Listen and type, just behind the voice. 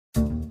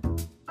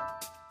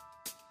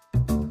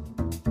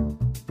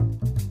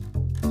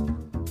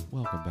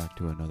back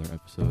to another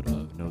episode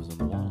of Nose on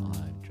the Wall.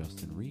 I'm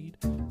Justin Reed.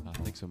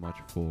 Thanks so much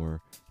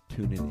for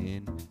tuning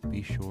in.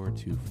 Be sure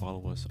to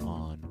follow us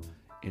on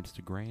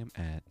Instagram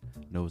at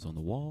Nose on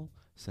the Wall.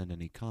 Send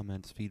any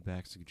comments,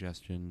 feedback,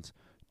 suggestions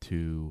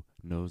to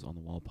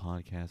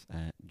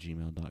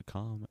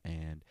noseonthewallpodcast@gmail.com.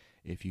 And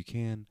if you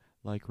can,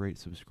 like, rate,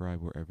 subscribe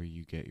wherever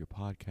you get your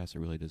podcasts. It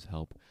really does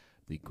help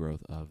the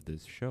growth of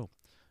this show.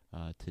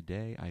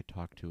 Today I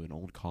talked to an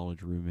old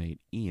college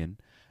roommate, Ian,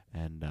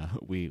 and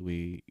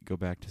we go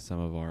back to some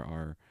of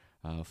our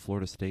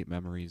Florida State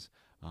memories,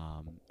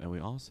 and we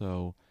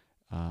also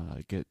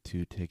get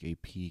to take a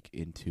peek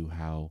into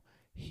how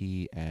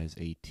he, as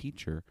a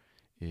teacher,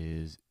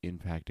 is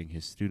impacting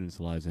his students'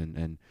 lives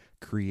and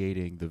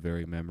creating the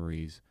very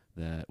memories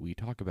that we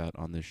talk about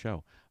on this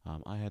show.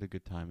 I had a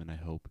good time, and I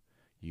hope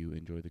you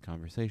enjoyed the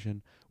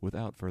conversation.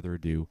 Without further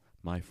ado,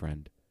 my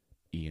friend,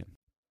 Ian.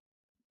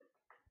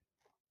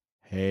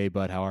 Hey,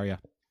 bud, how are you?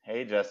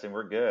 Hey, Justin,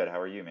 we're good. How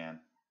are you, man?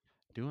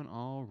 Doing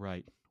all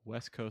right.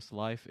 West Coast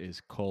life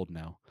is cold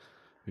now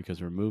because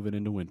we're moving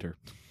into winter.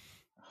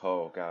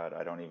 Oh, God,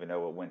 I don't even know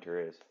what winter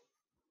is.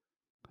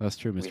 That's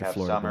true, We Mr. have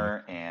Florida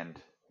summer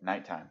and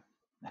nighttime.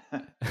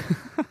 boy.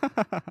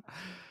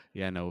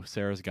 Yeah, no,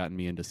 Sarah's gotten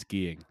me into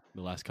skiing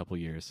the last couple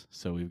years,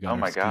 so we've got Oh our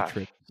my ski gosh,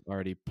 trip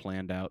already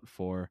planned out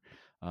for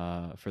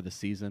the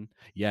season.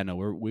 Yeah, no,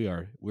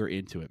 we're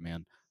into it,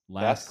 man. that's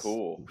Last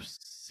cool.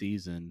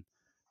 season,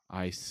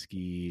 I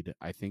skied,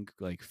 I think,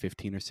 like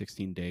 15 or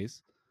 16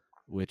 days,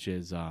 which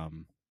is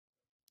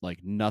like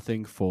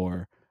nothing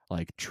for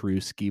like true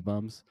ski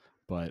bums,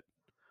 but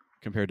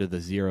compared to the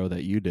 0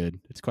 that you did,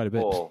 it's quite a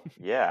bit. Well,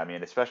 yeah, I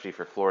mean, especially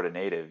for Florida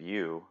native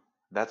you,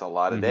 that's a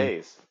lot of hmm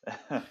days.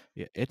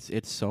 Yeah,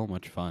 it's so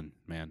much fun,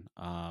 man.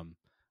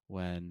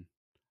 When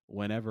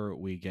whenever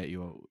we get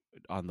you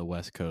on the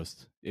West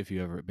Coast, if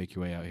you ever make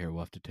your way out here,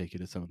 we'll have to take you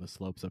to some of the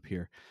slopes up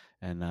here,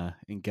 and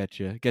get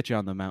you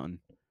on the mountain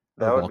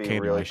or That would be a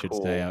volcano, I really should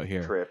say, cool out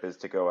here. trip is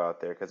to go out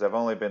there because I've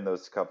only been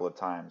those couple of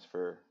times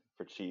for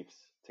Chiefs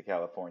to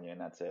California, and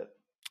that's it.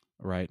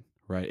 Right,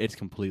 right. It's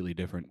completely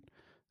different.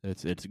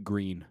 It's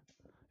green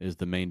is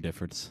the main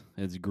difference.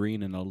 It's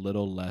green and a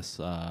little less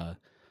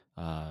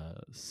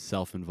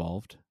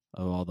self-involved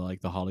of all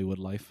the Hollywood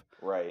life.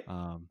 Right.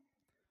 Um,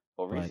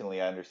 Well, but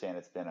recently I understand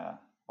it's been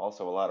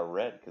also a lot of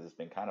red because it's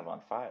been kind of on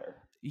fire.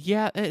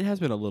 yeah, it has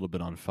been a little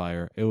bit on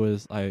fire. It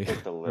was I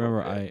Just a little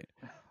remember bit.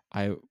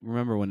 I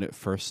remember when it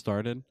first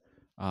started,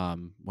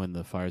 when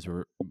the fires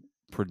were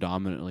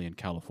predominantly in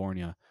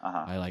California.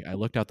 Uh-huh. I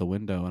looked out the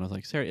window and I was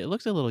like, Sarah, it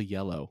looks a little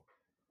yellow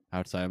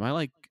outside. Am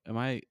I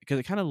because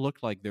it kind of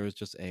looked like there was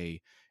just a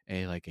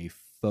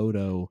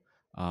photo,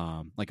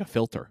 like a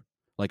filter,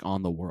 like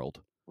on the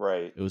world.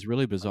 Right. It was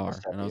really Like bizarre,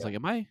 and I was Nostalgia.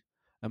 like,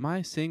 am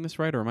I seeing this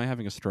right, or am I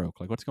having a stroke?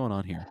 Like, what's going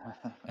on here?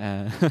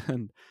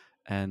 And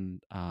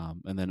and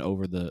then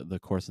over the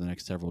course of the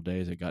next several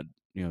days, it got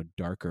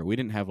darker. We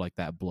didn't have like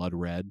that blood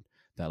red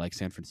that like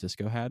San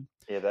Francisco had.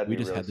 Yeah, that'd We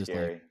be just really had this like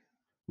scary.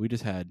 we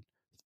just had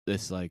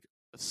this like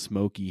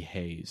smoky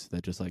haze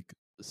that just like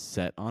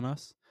set on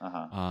us.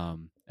 Uh-huh.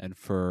 And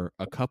for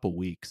a couple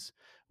weeks,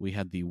 we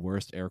had the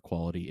worst air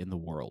quality in the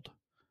world.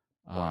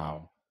 Wow.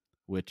 Um,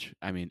 which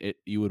I mean,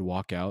 you would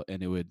walk out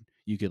and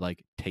you could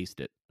like taste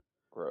it.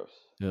 Gross.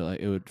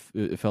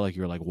 It felt like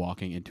you were like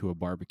walking into a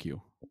barbecue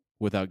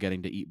without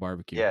getting to eat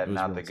barbecue. Yeah, It was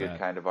not the really good sad.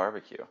 kind of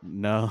barbecue.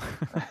 No,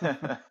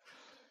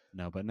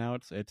 no, but now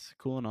it's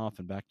cooling off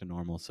and back to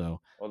normal. So,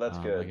 Well, that's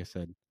like good. I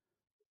said,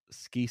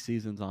 ski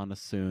season's on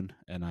us soon,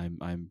 and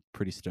I'm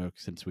pretty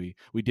stoked since we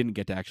didn't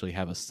get to actually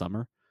have a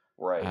summer.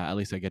 Right. At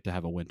least I get to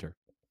have a winter.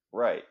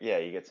 Right. Yeah,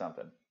 you get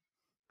something.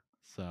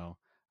 So,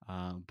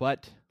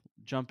 but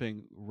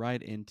jumping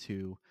right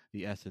into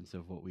the essence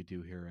of what we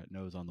do here at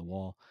Nose on the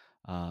Wall,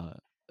 uh,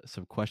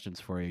 some questions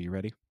for you. You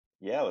ready?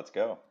 Yeah, let's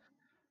go.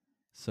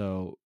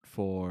 So,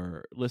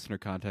 for listener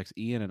context,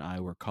 Ian and I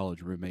were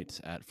college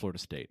roommates at Florida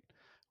State.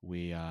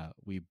 We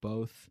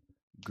both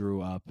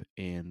grew up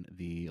in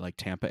the like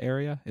Tampa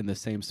area in the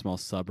same small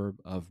suburb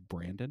of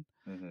Brandon,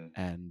 Mm-hmm.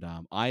 and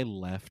I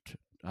left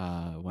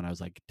when I was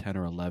like 10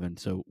 or 11,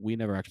 so we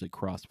never actually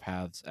crossed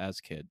paths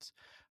as kids.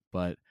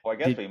 But Well, I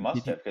guess did we must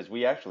did you? have because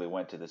we actually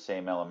went to the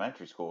same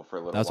elementary school for a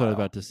little That's what I was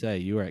while. about to say.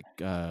 You were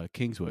at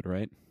Kingswood,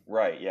 right?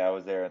 Right. Yeah, I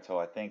was there until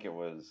I think it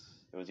was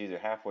either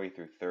halfway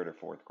through third or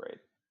fourth grade.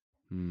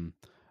 Hmm.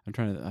 I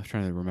was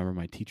trying to remember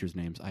my teachers'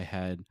 names. I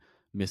had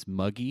Miss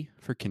Muggy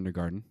for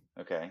kindergarten,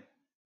 Okay.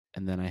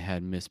 and then I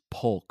had Miss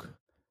Polk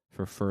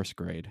for first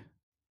grade.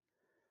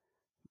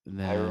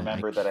 And I then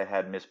remember that I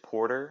had Miss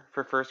Porter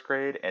for first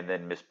grade and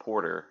then Miss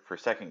Porter for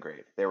second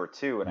grade. There were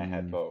two, and I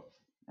had mm, both.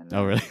 And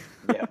oh really?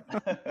 then,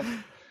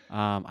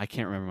 yeah. I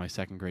can't remember my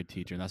second grade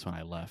teacher, and that's when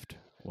I left.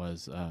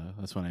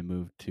 That's when I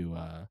moved to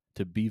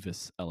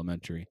Beavis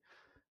Elementary.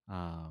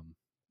 Um,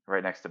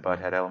 Right next to yeah.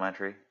 Butthead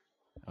Elementary.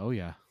 Oh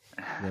yeah.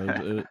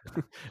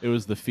 It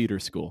was the feeder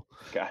school.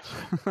 Gotcha.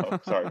 Oh,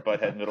 sorry,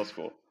 Butthead Middle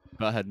School.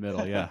 Butthead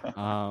Middle, yeah.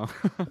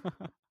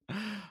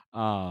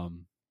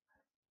 Um,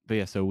 but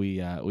yeah, so we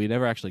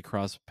never actually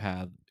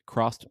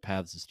crossed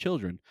paths as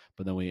children,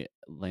 but then we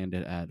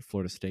landed at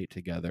Florida State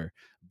together,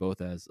 both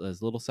as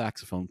little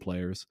saxophone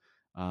players,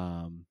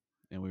 and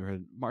we were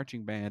in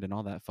marching band and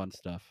all that fun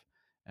stuff.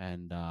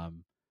 And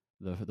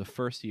the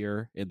first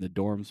year in the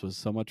dorms was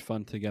so much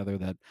fun together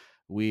that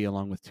we,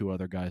 along with two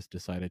other guys,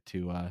 decided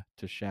to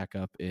shack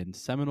up in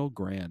Seminole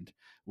Grand,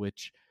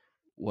 which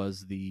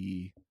was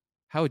the,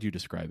 how would you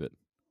describe it?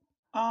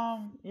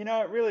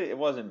 It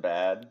wasn't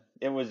bad.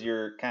 It was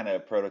your kind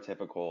of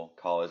prototypical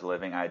college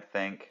living, I'd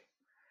think.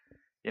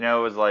 It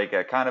was like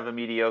a kind of a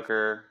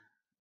mediocre,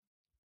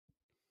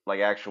 like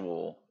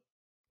actual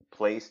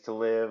place to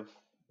live.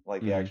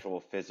 Like the Mm-hmm. actual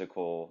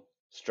physical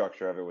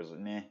structure of it was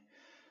meh.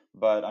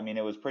 But I mean,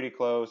 it was pretty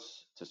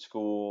close to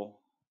school.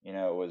 It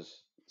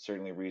was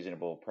certainly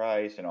reasonable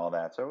price and all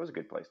that, so it was a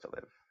good place to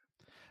live.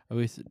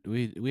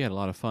 We had a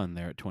lot of fun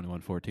there at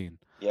 2114.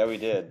 Yeah, we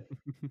did.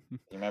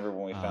 You remember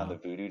when we found uh, the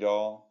voodoo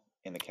doll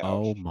in the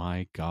oh couch?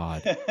 my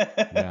God.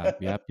 Yeah,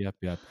 yep.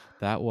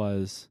 That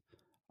was,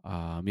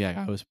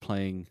 yeah, I was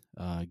playing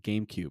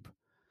GameCube,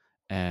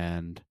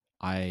 and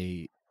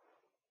I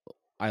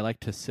I like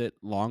to sit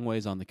long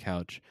ways on the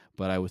couch,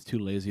 but I was too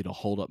lazy to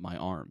hold up my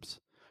arms.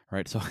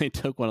 Right, so I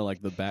took one of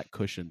like the back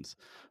cushions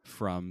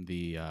from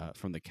the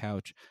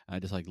couch, and I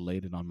just like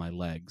laid it on my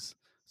legs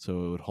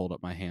so it would hold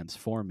up my hands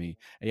for me.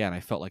 And yeah, and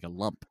I felt like a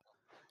lump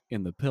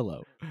in the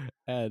pillow.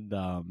 And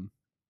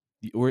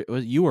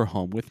you were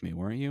home with me,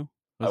 weren't you?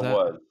 I Was that,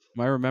 was.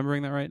 am I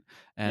remembering that right?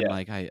 And Yeah.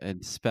 like I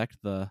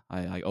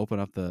open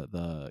up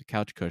the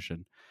couch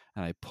cushion,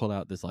 and I pull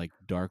out this like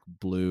dark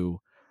blue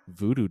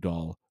voodoo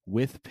doll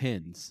with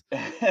pins,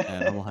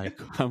 and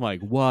I'm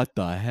like, what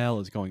the hell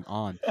is going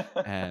on?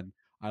 And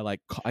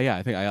yeah,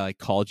 I think I like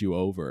called you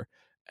over,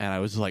 and I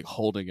was like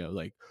holding it,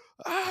 like,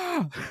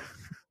 ah,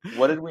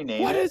 What did we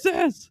name what it? is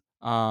this?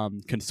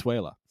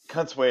 Consuela.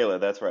 Consuela,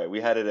 that's right.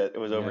 We had it it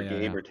was Yeah, over yeah,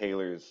 Gabe yeah. or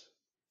Taylor's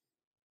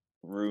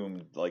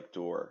room like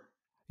door.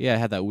 Yeah, it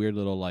had that weird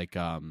little like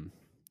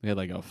we had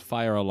like a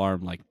fire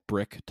alarm like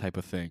brick type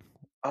of thing,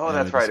 Oh, and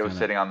that's right. It was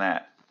sitting on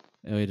that.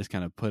 we just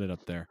kind of put it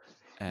up there,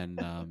 and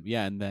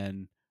yeah, and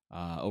then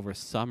over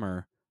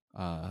summer,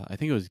 I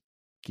think it was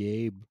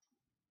Gabe,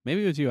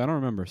 maybe it was you, I don't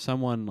remember.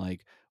 Someone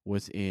like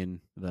was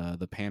in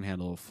the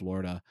Panhandle of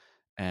Florida,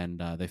 and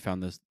they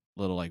found this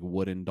little like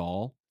wooden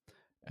doll,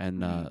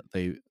 and Mhm.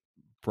 they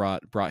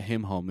brought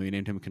him home. We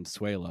named him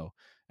Consuelo,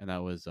 and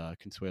that was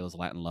Consuelo's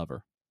Latin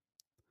lover,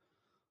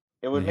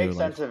 It would and he make would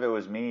like, sense if it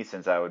was me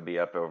since I would be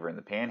up over in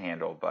the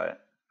Panhandle,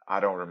 but I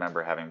don't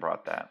remember having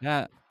brought that.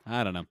 yeah,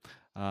 I don't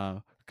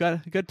know.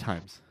 Good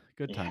times.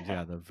 Good times. Yeah.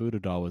 Yeah, the voodoo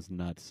doll was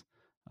nuts.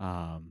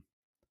 Um,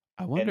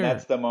 I And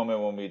that's wonder. the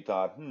moment when we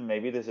thought,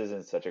 maybe this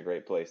isn't such a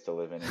great place to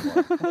live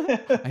anymore.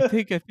 I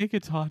think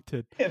it's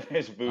haunted. And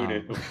there's Um,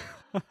 voodoo.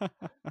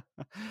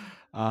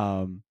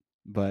 um,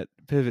 but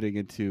pivoting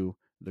into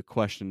the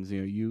questions,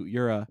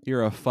 you're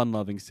a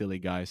fun-loving, silly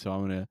guy, so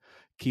I'm gonna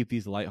keep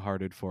these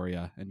lighthearted for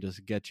you and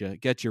just get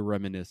you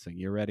reminiscing.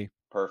 You ready?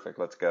 Perfect.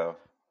 Let's go.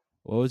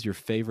 What was your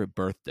favorite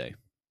birthday?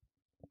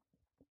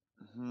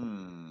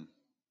 Hmm.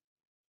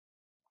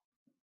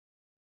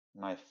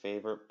 My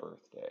favorite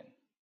birthday.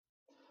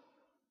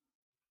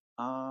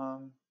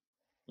 Um,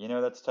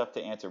 that's tough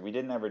to answer. We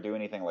didn't ever do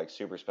anything like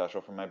super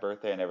special for my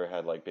birthday. I never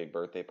had like big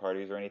birthday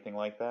parties or anything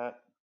like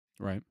that.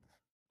 Right.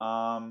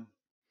 Um,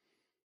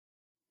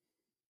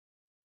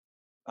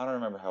 I don't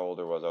remember how old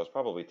I was. I was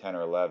probably 10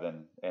 or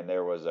 11, and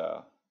there was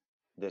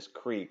this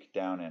creek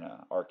down in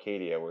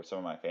Arcadia where some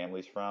of my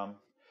family's from,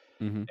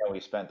 Mm-hmm. and we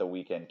spent the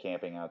weekend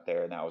camping out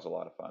there, and that was a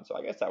lot of fun. So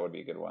I guess that would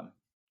be a good one.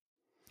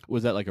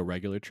 Was that like a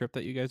regular trip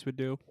that you guys would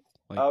do?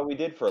 Like, We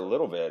did for a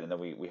little bit, and then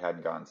we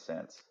hadn't gone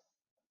since.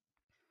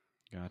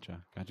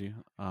 gotcha, got you.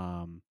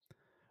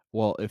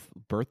 Well, if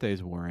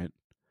birthdays weren't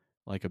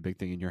like a big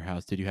thing in your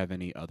house, did you have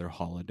any other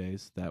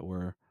holidays that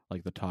were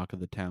like the talk of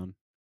the town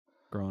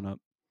growing up?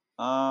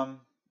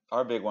 Um,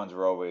 our big ones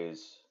were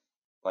always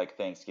like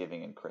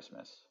Thanksgiving and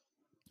Christmas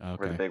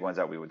were the Okay, big ones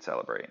that we would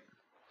celebrate.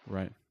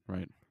 right,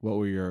 right. What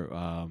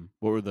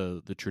were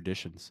the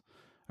traditions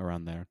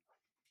around there?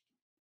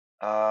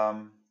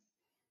 Um,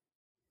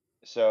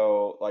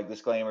 so like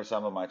disclaimer,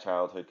 some of my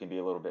childhood can be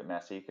a little bit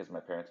messy because my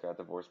parents got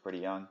divorced pretty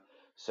young.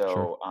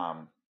 Sure. So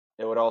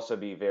it would also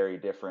be very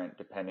different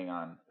depending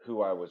on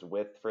who I was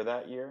with for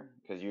that year.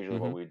 Because usually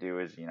Mm-hmm. what we do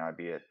is, I'd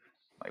be at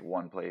like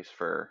one place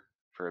for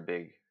a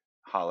big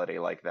holiday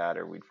like that,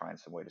 or we'd find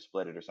some way to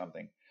split it or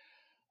something.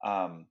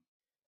 Um,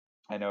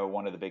 I know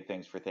one of the big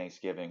things for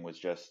Thanksgiving was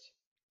just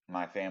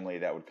my family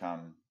that would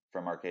come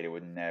from Arcadia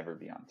would never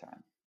be on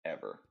time,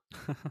 ever.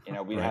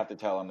 We'd Right. have to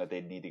tell them that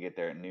they'd need to get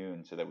there at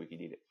noon so that we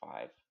could eat at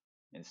 5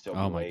 and still be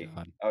Oh my late.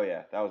 God. Oh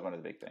yeah, that was one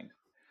of the big things.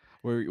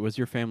 Was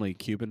your family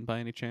Cuban by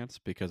any chance?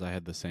 Because I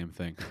had the same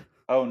thing.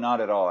 Oh,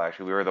 not at all,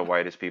 actually. We were the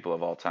whitest people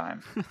of all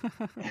time.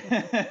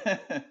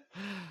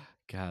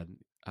 God,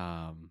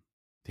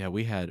 yeah,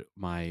 we had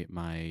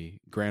my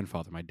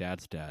grandfather, my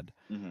dad's dad.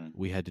 Hmm.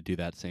 We had to do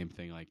that same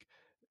thing. Like,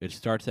 it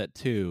starts at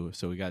 2,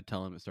 so we got to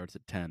tell him it starts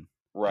at 10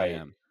 Right.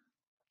 a.m.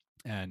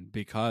 And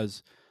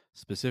because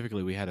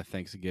specifically we had a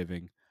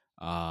Thanksgiving,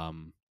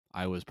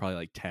 I was probably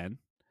like 10,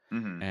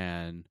 Mm-hmm.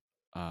 and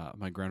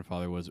my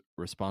grandfather was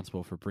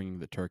responsible for bringing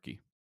the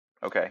turkey,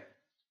 Okay.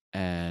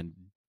 and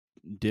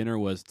dinner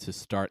was to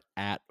start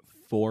at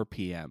 4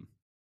 p.m.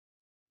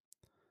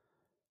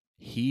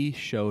 He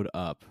showed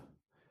up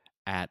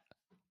at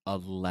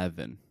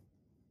 11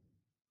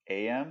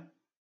 A.M.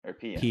 or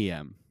P.M.?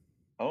 p.m.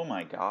 Oh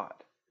my God,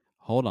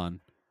 Hold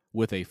on,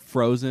 with a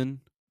frozen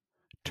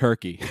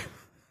turkey.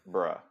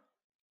 bruh.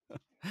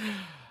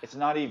 It's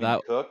not even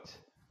That cooked.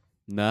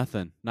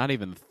 nothing, not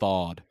even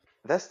thawed.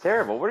 That's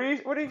terrible. What are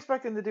you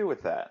expecting to do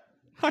with that?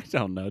 I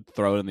don't know.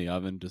 Throw it in the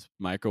oven, just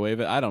microwave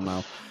it. I don't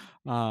know.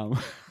 Um,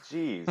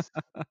 Jeez.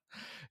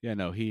 yeah,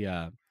 no, he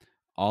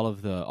all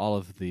of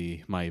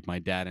the my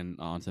dad and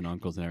aunts and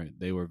uncles and everything,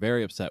 they were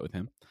very upset with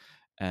him,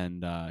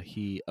 and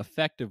he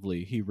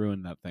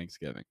ruined that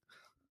Thanksgiving.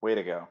 Way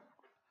to go.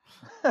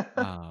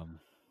 Um,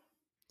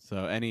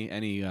 so any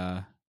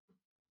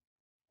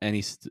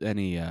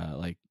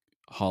like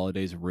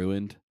holidays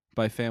ruined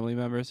by family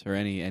members, or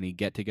any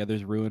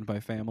get-togethers ruined by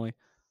family?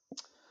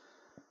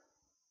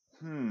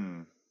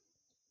 Hmm.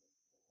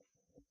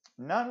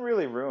 Not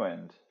really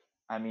ruined.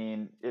 I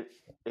mean,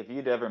 if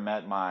you'd ever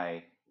met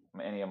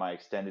any of my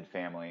extended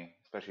family,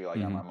 especially like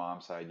on Hmm. my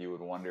mom's side, you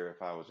would wonder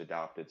if I was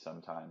adopted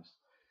sometimes.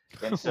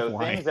 And so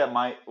Why? things that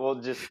might, well,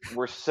 just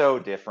we're so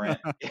different.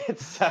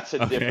 It's such a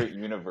Okay. different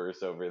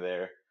universe over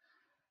there.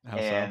 How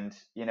so? And,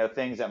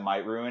 things that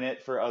might ruin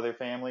it for other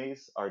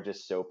families are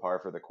just so par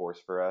for the course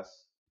for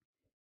us.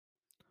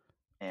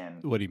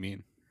 And What do you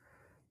mean?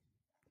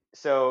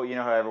 so,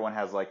 how everyone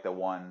has like the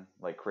one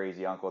like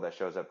crazy uncle that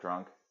shows up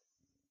drunk?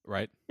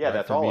 Right, Yeah, right.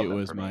 that's For all me, of it them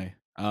was for me. my.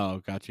 Oh,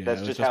 gotcha. Yeah,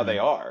 That's it was just just how my. they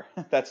are.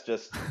 That's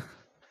just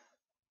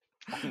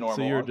a So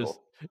normal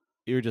uncle.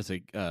 you were just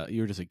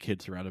a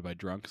kid surrounded by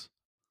drunks.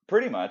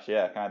 Pretty much,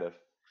 yeah, kind of.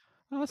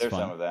 Oh, that's There's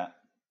some fun. of that.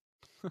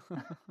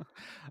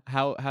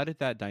 How did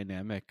that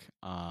dynamic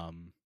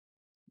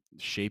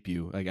shape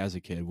you, like, as a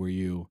kid? Were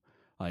you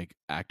like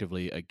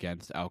actively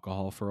against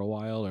alcohol for a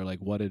while, or like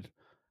what did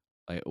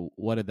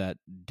that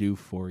do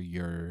for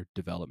your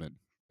development,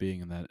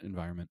 being in that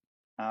environment?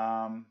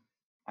 Um,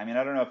 I mean,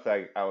 I don't know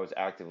if I was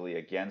actively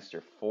against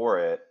or for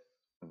it,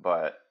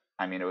 but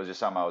I mean, it was just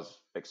something I was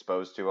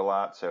exposed to a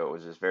lot, so it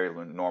was just very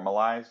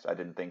normalized. I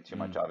didn't think too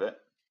much Mm. of it.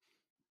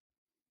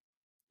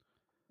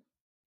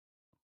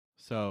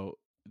 So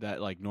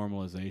that, like,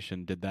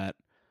 normalization, did that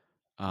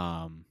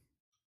um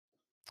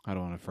I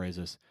don't want to phrase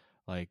this,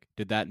 like,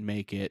 did that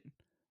make it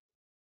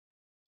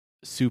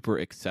super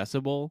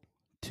accessible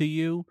to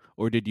you,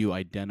 or did you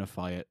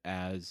identify it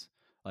as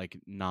like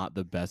not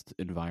the best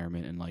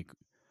environment and like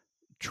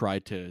try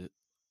to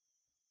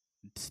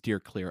steer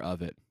clear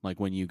of it, like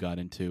when you got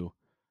into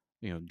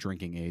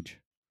drinking age?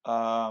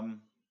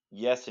 Um,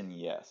 yes and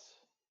yes.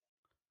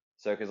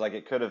 So, because like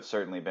it could have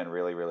certainly been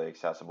really, really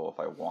accessible if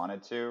I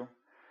wanted to,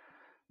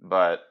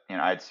 but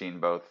I'd seen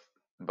both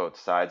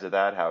sides of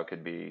that, how it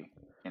could be,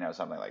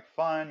 something like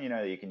fun,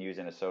 that you can use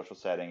in a social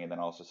setting, and then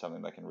also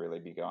something that can really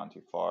be gone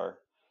too far.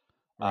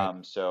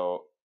 Right.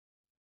 So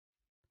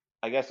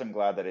I guess I'm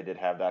glad that I did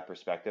have that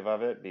perspective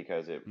of it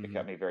because it Hmm.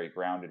 kept me very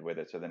grounded with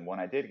it. So then when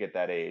I did get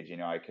that age,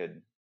 I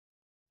could,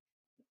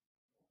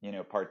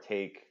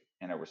 partake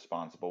in a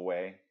responsible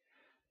way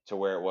to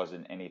where it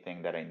wasn't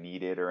anything that I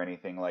needed or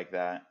anything like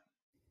that,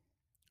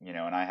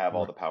 and I have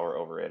all the power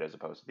over it as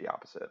opposed to the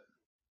opposite.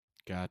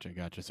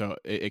 Gotcha. So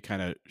it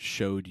kind of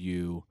showed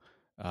you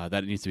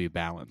that it needs to be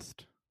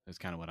balanced, is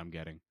kind of what I'm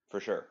getting. For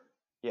sure.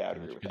 Yeah, I'd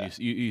agree Gotcha, with that. because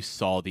you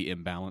saw the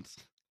imbalance.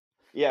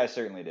 Yeah, I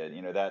certainly did.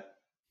 That,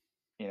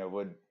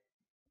 would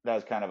that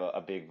was kind of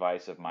a big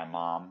vice of my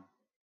mom.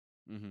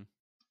 Hmm.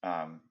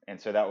 And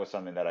so that was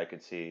something that I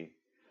could see,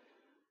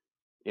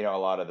 a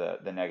lot of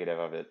the negative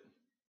of it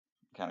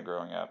kind of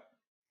growing up.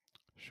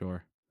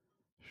 Sure.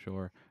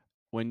 Sure.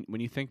 When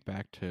you think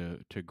back to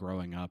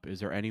growing up, is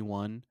there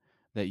anyone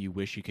that you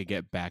wish you could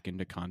get back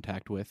into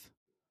contact with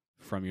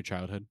from your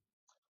childhood?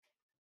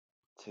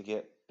 To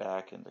get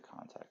back into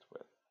contact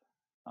with.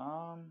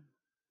 Um,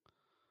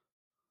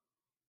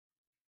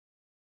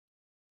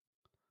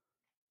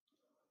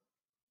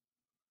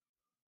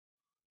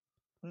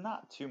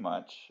 Not too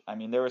much. I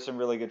mean, there were some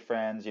really good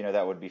friends,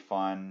 that would be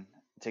fun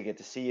to get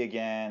to see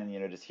again,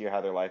 and just hear how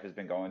their life has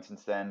been going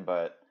since then.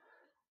 But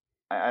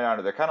I don't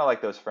know, they're kind of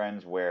like those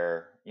friends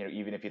where,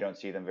 even if you don't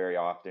see them very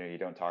often or you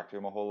don't talk to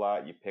them a whole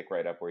lot, you pick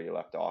right up where you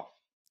left off,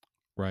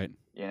 Right.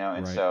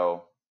 and Right.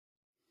 so,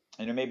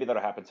 maybe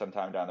that'll happen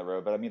sometime down the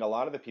road. But I mean, a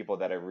lot of the people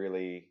that I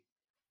really,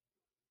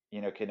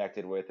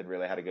 connected with and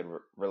really had a good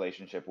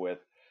relationship with,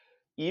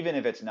 even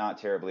if it's not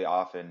terribly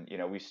often,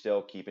 we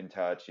still keep in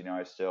touch.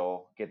 I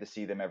still get to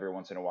see them every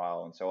once in a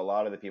while, and so a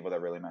lot of the people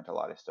that really meant a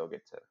lot, I still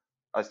get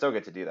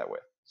to do that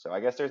with. So I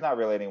guess there's not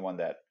really anyone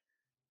that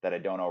I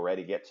don't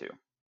already get to.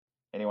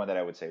 Anyone that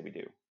I would say we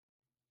do.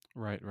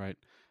 Right. Right.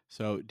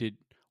 So did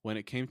when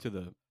it came to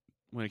the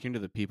when it came to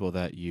the people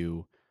that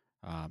you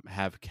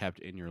have kept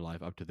in your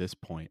life up to this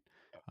point,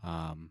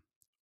 um,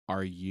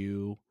 are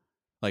you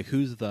like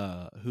who's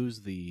the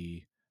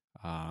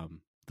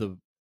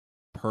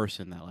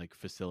person that like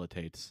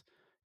facilitates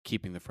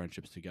keeping the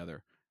friendships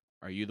together?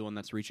 Are you the one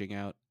that's reaching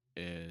out?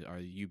 Are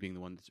you being the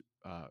one that's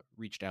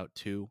reached out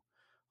to?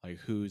 Like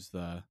who's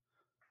the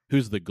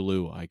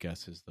glue? I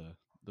guess is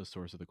the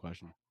source of the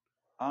question.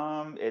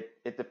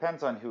 It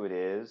depends on who it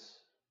is.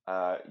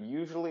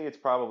 Usually it's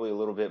probably a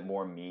little bit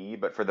more me,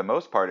 but for the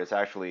most part, it's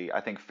actually,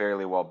 I think,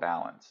 fairly well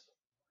balanced.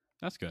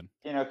 That's good.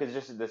 Because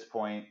just at this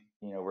point,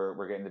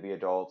 we're getting to be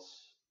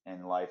adults,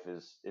 and life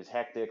is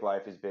hectic,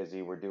 life is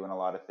busy. We're doing a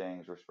lot of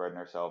things. We're spreading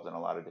ourselves in a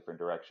lot of different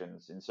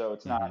directions, and so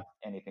it's not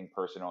Hmm. anything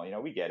personal.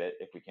 We get it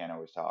if we can't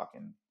always talk,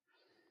 and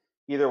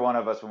either one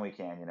of us, when we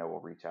can, we'll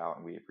reach out,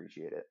 and we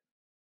appreciate it.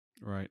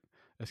 Right.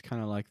 It's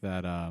kind of like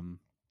that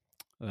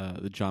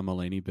the John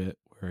Mulaney bit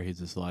where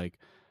he's like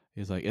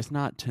it's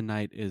not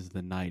tonight is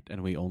the night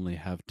and we only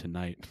have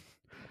tonight.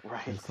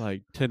 Right. It's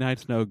like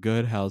tonight's no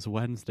good. How's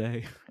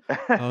Wednesday?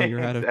 Oh,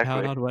 you're out of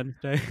town Exactly. on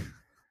Wednesday.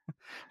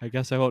 I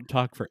guess I won't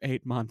talk for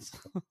 8 months.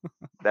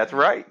 That's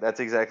right. That's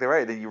exactly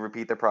right. Then you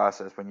repeat the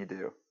process when you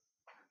do.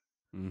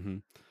 Hmm.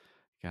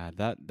 God,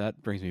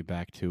 that brings me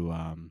back to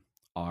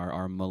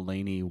our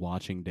Mulaney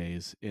watching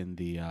days in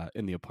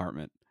the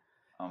apartment,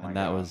 Oh my and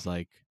gosh.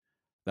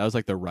 that was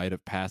like the rite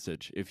of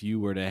passage. If you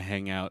were to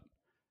hang out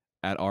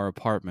at our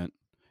apartment,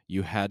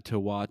 you had to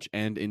watch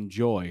and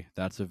enjoy.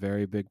 That's a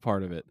very big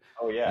part of it,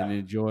 Oh yeah. and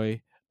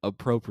enjoy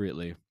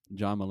appropriately.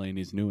 John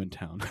Mulaney's New in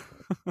Town.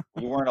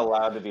 You weren't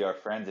allowed to be our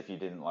friends if you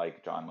didn't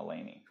like John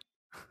Mulaney.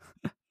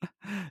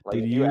 Like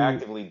Did if you you?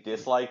 actively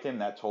disliked him,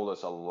 that told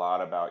us a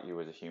lot about you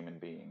as a human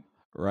being.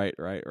 Right,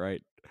 right,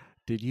 right.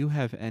 Did you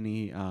have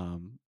any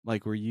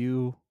like were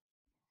you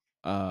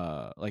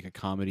like a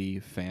comedy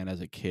fan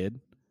as a kid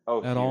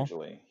Oh, at all?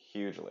 hugely,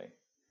 hugely.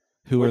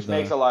 Who are Which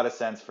makes the a lot of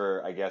sense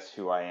for, I guess,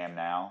 who I am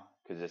now,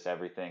 because just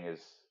everything is.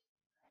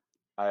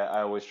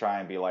 I always try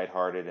and be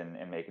lighthearted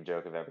and make a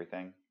joke of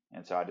everything,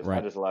 and so I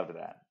right, just loved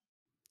that.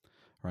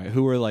 right?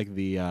 Who are like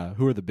the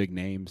who are the big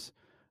names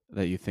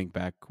that you think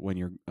back when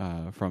you're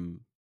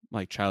from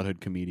like childhood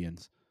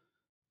comedians?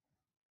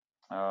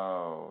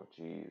 Oh,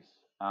 geez.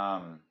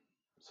 Um,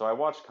 so I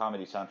watched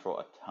Comedy Central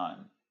a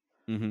ton.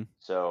 Mm-hmm.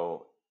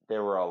 So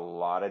there were a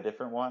lot of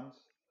different ones.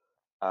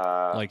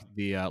 Uh, Like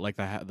the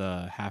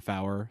half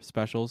hour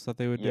specials that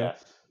they would do.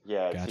 yes,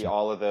 yeah. See Gotcha.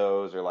 all of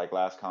those, or like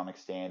Last Comic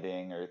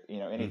Standing, or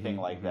anything Mm-hmm.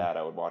 like Mm-hmm. that.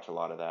 I would watch a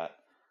lot of that.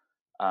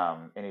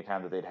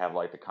 Anytime that they'd have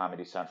like the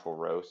Comedy Central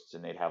roasts,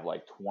 and they'd have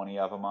like 20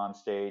 of them on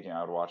stage,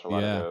 I would watch a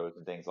lot of Yeah. those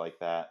and things like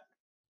that.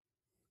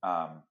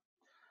 Um,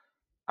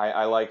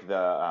 I like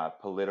the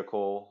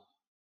political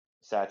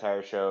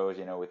satire shows,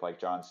 with like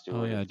Jon Oh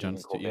Stewart and yeah, John.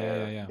 Stephen Yeah, yeah,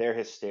 Colbert. yeah. They're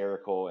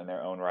hysterical in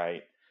their own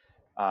right.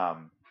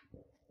 Um,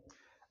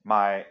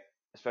 my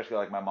Especially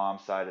like my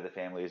mom's side of the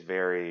family is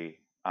very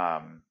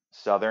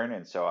southern,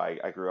 and so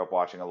I grew up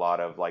watching a lot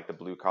of like the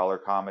blue collar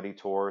comedy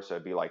tour. So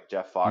it'd be like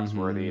Jeff Foxworthy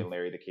Mm-hmm. and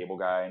Larry the Cable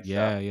Guy and stuff.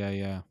 Yeah, yeah,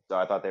 yeah. So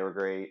I thought they were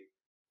great.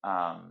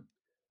 Um,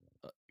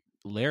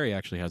 Larry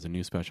actually has a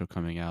new special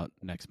coming out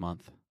next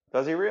month,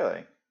 does he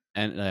really?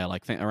 and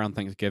like around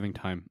Thanksgiving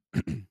time.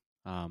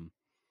 um,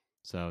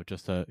 so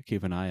just to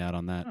keep an eye out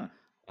on that. Hmm,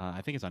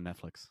 I think it's on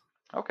Netflix.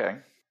 okay.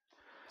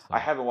 I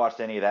So haven't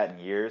watched any of that in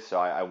years, so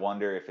I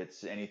wonder if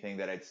it's anything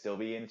that I'd still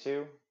be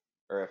into,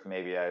 or if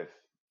maybe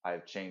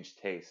I've changed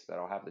tastes. But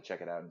I'll have to check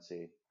it out and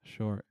see.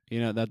 sure,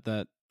 you know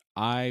that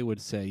I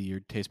would say your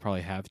tastes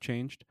probably have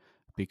changed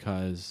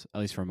because at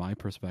least from my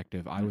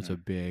perspective, I was Hmm. a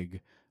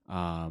big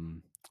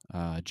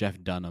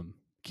Jeff Dunham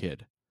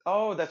kid,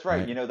 Oh, that's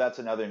right. right? That's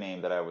another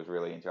name that I was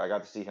really into. I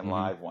got to see him Hmm.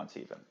 live once,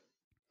 even.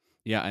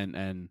 Yeah,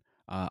 and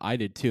I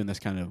did too, and that's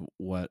kind of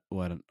what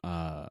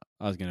I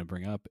was gonna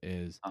bring up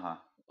is Uh huh.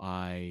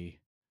 I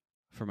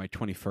for my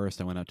 21st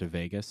I went out to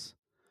Vegas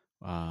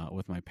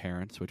with my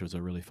parents, which was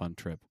a really fun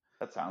trip,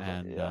 That sounds like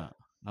it. and Yeah.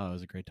 oh, it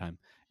was a great time.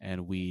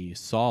 And we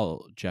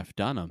saw Jeff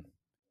Dunham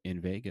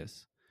in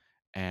Vegas,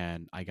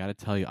 and I got to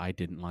tell you, I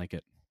didn't like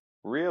it.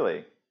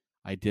 Really?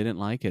 I didn't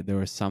like it. There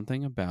was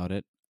something about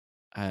it,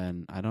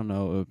 and I don't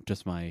know,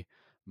 just my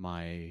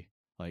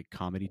like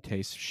comedy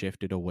taste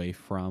shifted away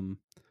from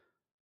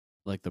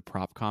like the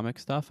prop comic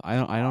stuff. I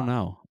don't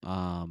know.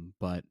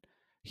 But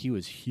he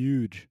was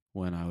huge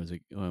when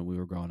when we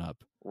were growing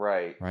up,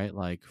 Right. right?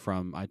 Like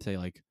from I'd say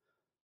like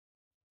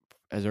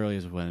as early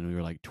as when we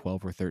were like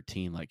 12 or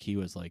 13, like he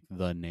was like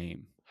the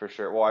name, For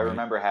sure. Well, I right?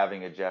 remember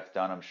having a Jeff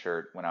Dunham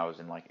shirt when I was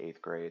in like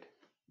eighth grade.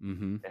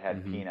 Mm-hmm. It had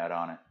Mm-hmm. peanut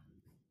on it.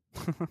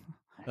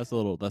 That's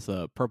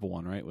a purple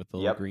one, right? With the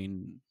little Yep.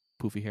 green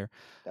poofy hair.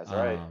 That's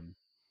right. Um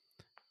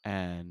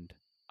and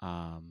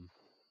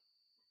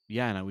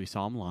yeah, and we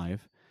saw him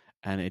live,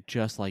 and it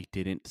just like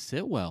didn't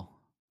sit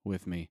well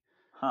with me.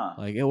 Huh.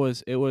 Like it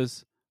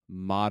was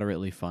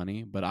moderately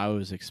funny, but I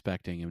was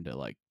expecting him to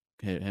like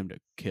hit him to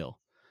kill,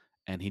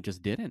 and he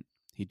just didn't.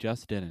 He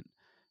just didn't.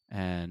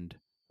 And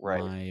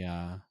Right.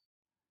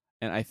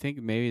 and I think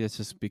maybe that's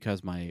just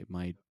because my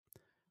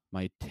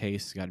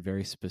tastes got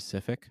very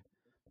specific,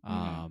 Mm-hmm.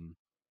 um,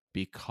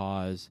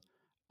 because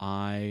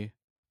I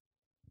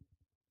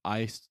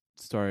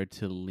started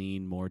to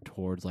lean more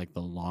towards like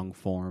the long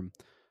form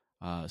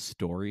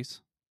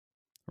stories,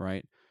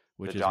 right? The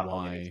Which is John Mulaney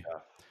why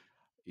stuff.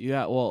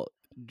 Yeah, well,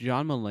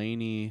 John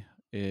Mulaney,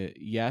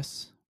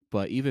 yes,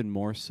 but even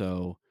more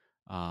so,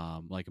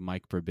 like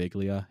Mike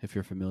Birbiglia, if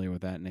you're familiar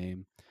with that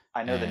name.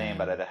 I know the name,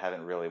 but And I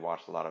haven't really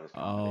watched a lot of his oh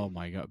comedy.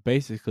 my god,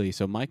 basically,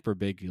 so Mike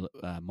Birbiglia,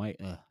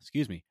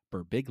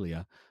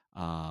 Birbiglia,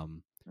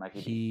 Mikey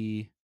B.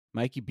 he,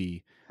 Mikey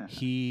B,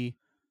 he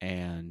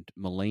and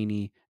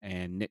Mulaney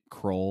and Nick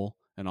Kroll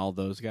and all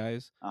those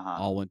guys Uh-huh.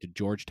 all went to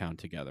Georgetown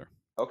together.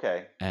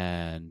 Okay.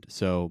 And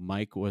so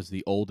Mike was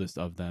the oldest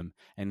of them,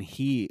 and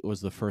he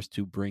was the first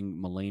to bring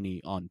Mulaney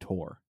on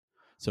tour.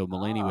 So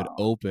Mulaney would Oh,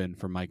 open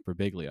for Mike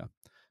Birbiglia.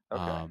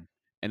 okay.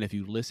 And if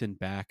you listen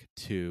back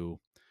to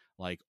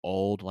like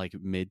old, like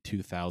mid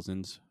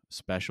 2000s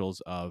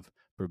specials of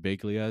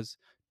Birbiglia's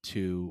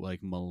to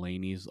like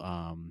Mulaney's,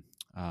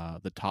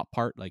 the top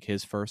part, like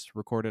his first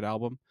recorded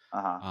album,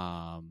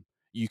 Uh-huh.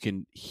 you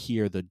can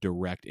hear the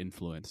direct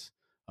influence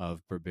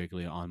of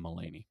Birbiglia on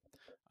Mulaney.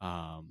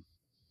 Um,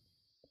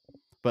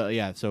 but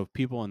yeah, so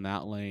people in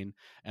that lane,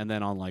 and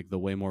then on like the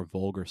way more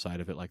vulgar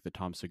side of it, like the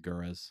Tom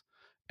Seguras,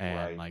 and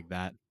Right. like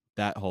that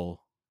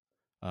whole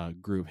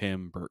group,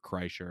 him, Bert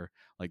Kreischer,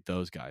 like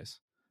those guys.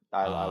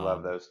 I love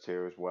Um, those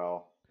two as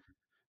well.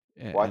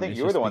 Well, I and think it's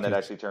you were the just one that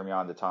because. actually turned me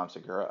on to Tom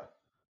Segura.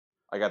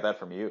 I got that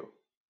from you.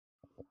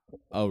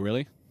 Oh,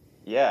 really?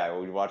 Yeah,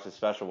 we watched the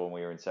special when we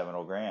were in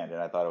Seminole Grand,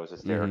 and I thought it was Mm-hmm.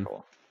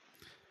 hysterical.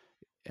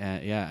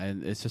 Yeah,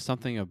 and it's just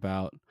something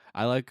about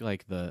I like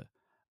the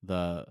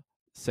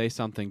say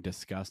something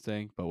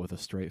disgusting but with a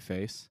straight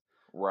face,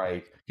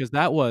 Right. like because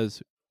that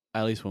was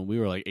at least when we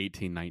were like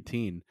 18,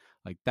 19,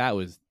 like that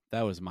was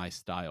my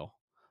style.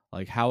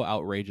 Like how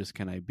outrageous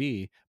can I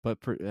be, but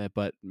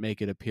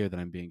make it appear that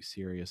I'm being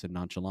serious and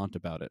nonchalant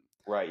about it.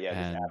 Right. Yeah, just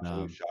And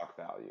absolute shock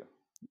value.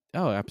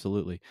 oh,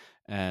 absolutely.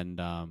 And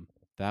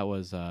that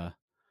was I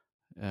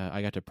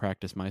got to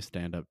practice my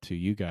stand up to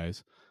you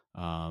guys,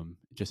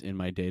 just in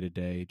my day to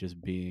day, just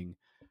being,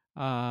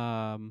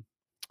 um,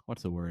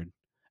 what's the word?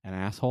 An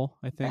asshole,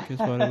 I think is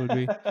what it would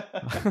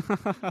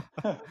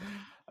be.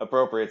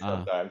 Appropriate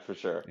uh, sometimes for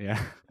sure.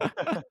 yeah.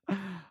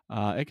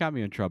 It got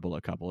me in trouble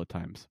a couple of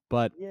times,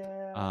 but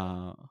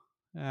Yeah.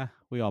 uh,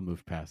 we all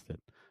moved past it.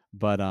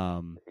 But Be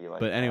like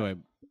but that. anyway,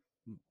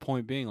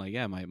 point being, like,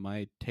 yeah,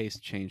 my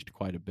taste changed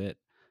quite a bit.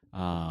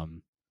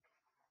 Um,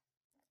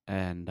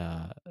 and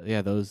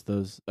yeah, those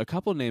a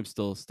couple names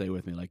still stay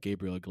with me, like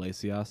Gabriel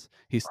Iglesias.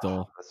 He's Oh,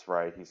 still that's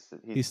right. he's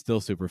He's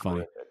still super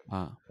funny.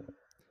 horrific.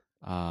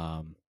 Uh,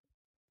 um,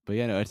 but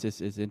yeah, no,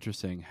 it's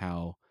interesting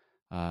how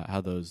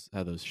those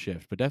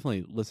shift. But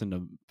definitely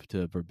listen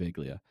to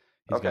Birbiglia.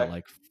 He's got Okay.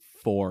 like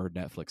 4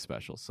 Netflix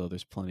specials, so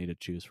there's plenty to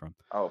choose from.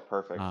 Oh,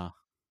 perfect. Uh,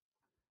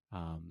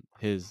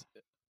 his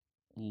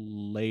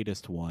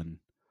latest one,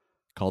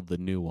 called The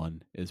New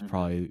One, is Hmm.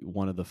 probably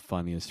one of the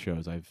funniest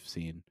shows I've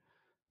seen.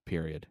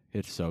 Period.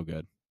 It's so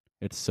good.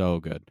 It's so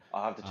good.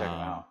 I'll have to check him Um,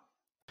 out.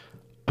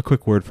 A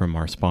quick word from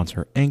our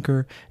sponsor,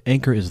 Anchor.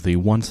 Anchor is the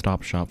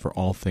one-stop shop for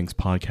all things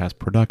podcast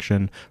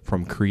production,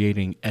 from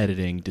creating,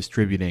 editing,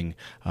 distributing,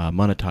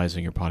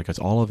 monetizing your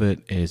podcast. All of it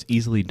is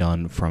easily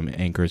done from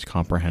Anchor's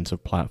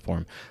comprehensive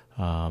platform.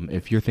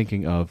 If you're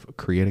thinking of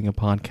creating a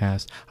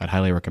podcast, I'd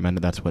highly recommend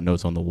it. That's what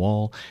Notes on the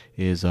Wall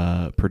is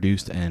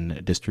produced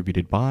and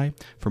distributed by.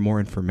 For more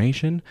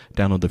information,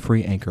 download the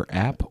free Anchor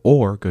app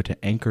or go to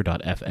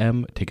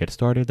anchor.fm to get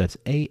started. That's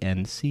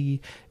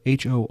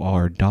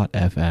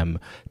ANCHOR.FM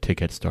to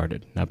get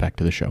started. Now back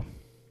to the show.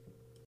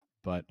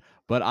 But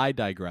I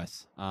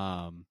digress.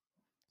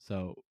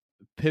 So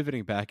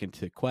pivoting back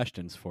into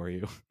questions for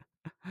you.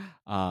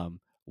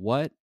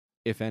 What,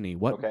 if any,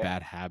 what Okay.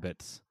 bad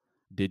habits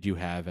did you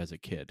have as a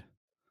kid?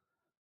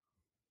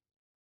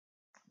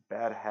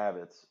 Bad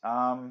habits.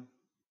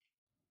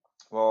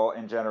 Well,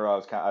 in general,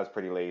 I was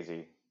pretty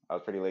lazy. I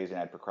was pretty lazy,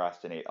 and I'd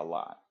procrastinate a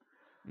lot.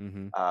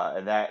 Mm-hmm.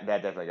 And that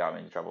definitely got me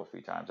into trouble a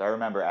few times. I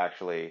remember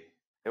actually,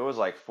 it was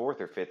like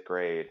fourth or fifth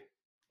grade,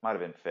 might have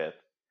been fifth.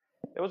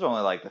 It was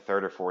only like the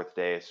third or fourth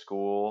day of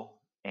school,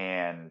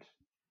 and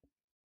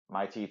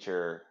my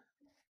teacher,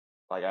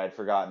 like, I had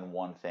forgotten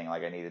one thing,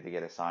 like I needed to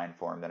get a sign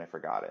for him, then I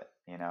forgot it,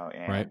 Right.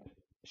 and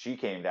she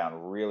came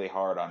down really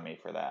hard on me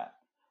for that.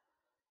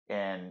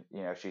 And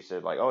she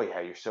said, like, "Oh yeah,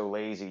 you're so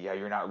lazy. Yeah,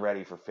 you're not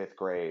ready for fifth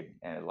grade,"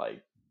 and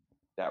like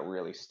that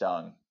really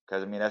stung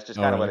because I mean that's just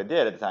Oh, kind of what really? I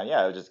did at the time.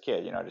 Yeah, I was just a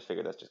kid, I just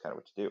figured that's just kind of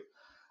what you do.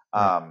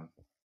 Right.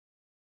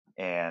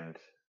 And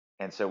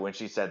so when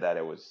she said that,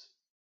 it was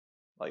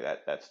like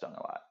that stung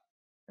a lot.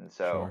 And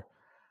so Sure.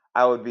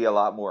 I would be a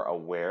lot more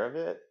aware of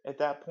it at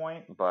that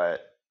point,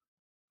 but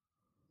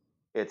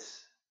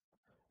it's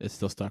It's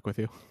still stuck with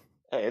you?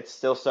 hey, it's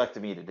still stuck to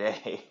me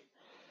today.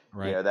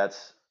 Right.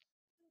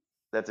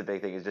 That's a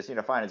big thing, is just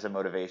finding some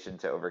motivation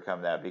to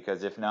overcome that,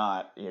 because if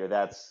not,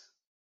 that's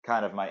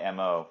kind of my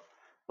MO.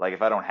 Like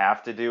if I don't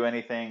have to do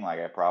anything, like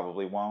I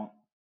probably won't.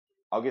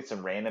 I'll get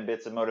some random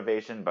bits of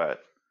motivation,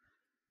 but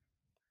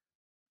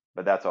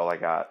that's all I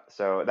got.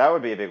 So that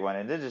would be a big one.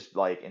 And then just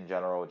like in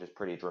general, just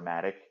pretty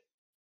dramatic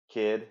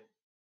kid,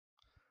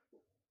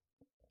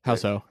 How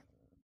which so?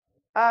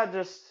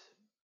 just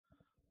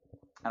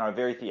I don't know,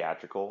 very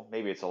theatrical.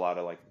 Maybe it's a lot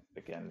of like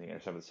again,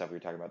 some of the stuff we were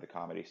talking about, the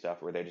comedy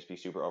stuff, where they'd just be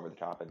super over the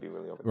top and be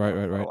really over the Right, top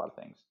right, about a right. lot of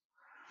things.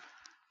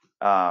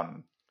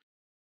 And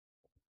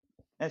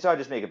so I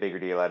just make a bigger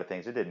deal out of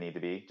things. It didn't need to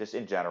be, just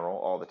in general,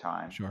 all the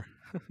time. Sure.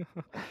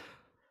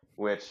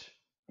 Which,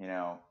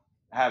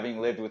 having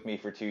lived with me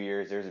for 2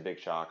 years, there's a big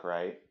shock,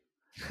 right?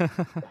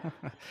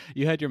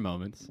 You had your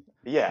moments.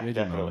 Yeah, You had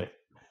your definitely. moments.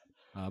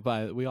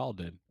 But we all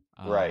did.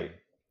 Right.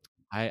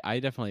 I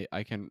definitely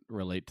I can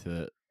relate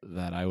to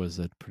that. I was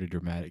a pretty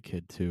dramatic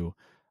kid too.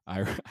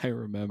 I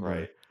remember,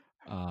 Right.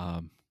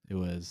 it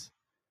was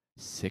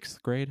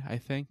 6th grade, I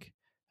think,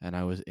 and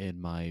I was in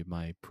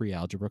my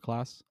pre-algebra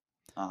class,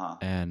 Uh-huh.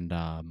 and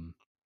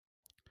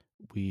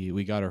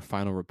we got our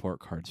final report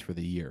cards for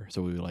the year,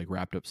 so we like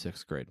wrapped up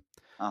 6th grade,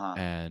 Uh-huh.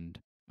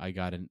 and I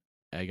got an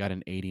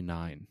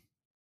 89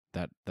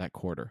 that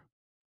quarter,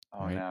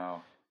 Oh right?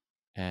 no.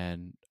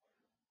 And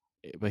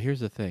but here's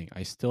the thing,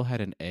 I still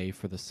had an A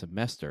for the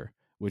semester,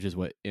 which is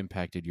what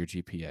impacted your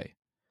GPA.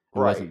 It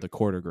Right. wasn't the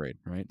quarter grade,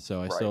 right?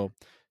 So I Right.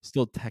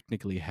 still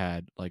technically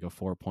had like a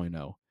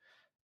 4.0,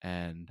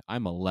 and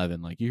I'm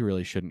 11. Like, you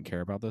really shouldn't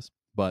care about this,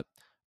 but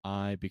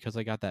because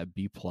I got that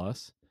B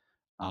plus,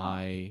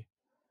 Uh-huh. I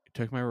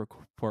took my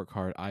report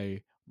card.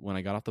 When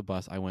I got off the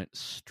bus, I went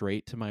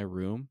straight to my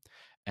room,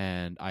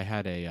 and I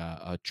had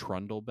a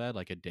trundle bed,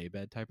 like a day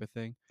bed type of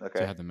thing.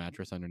 So I Okay. had the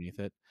mattress underneath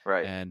it,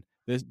 Right. and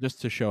this,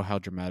 just to show how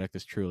dramatic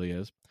this truly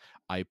is,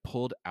 I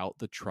pulled out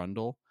the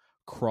trundle,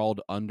 crawled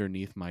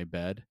underneath my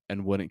bed,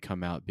 and wouldn't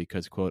come out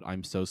because, quote,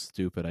 "I'm so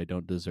stupid, I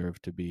don't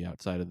deserve to be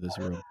outside of this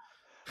room."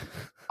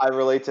 I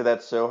relate to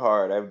that so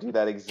hard. I would do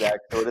that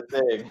exact sort of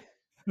thing.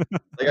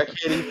 Like, I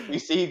can't even be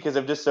seen because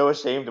I'm just so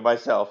ashamed of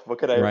myself. What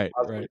could I have Right,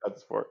 possibly right. done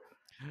this for?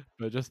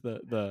 But just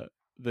the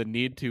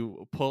need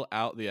to pull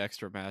out the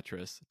extra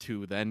mattress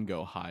to then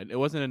go hide. It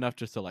wasn't enough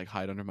just to like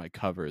hide under my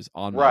covers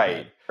on my Right.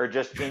 bed. Or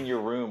just in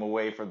your room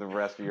away from the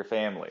rest of your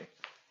family.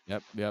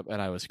 Yep, yep.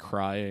 And I was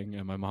crying,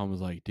 and my mom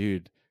was like,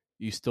 "Dude,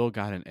 you still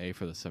got an A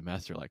for the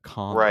semester. Like,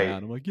 calm Right.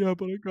 down." I'm like, "Yeah,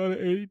 but I got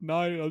an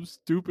 89. And I'm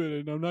stupid,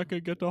 and I'm not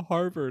gonna get to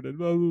Harvard." And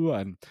blah blah blah.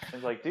 And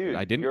It's like, I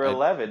dude, didn't. you're I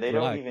 11. They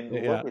don't relax. even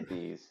Yeah, look at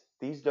these.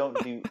 These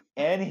don't do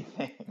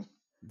anything.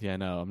 yeah.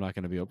 No, I'm not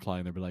gonna be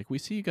applying. They'll be like, "We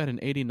see you got an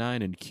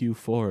 89 in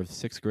Q4 of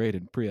 6th grade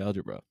in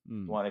pre-algebra."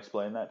 Want to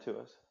explain that to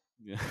us?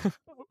 Yeah.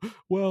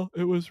 Well,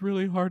 it was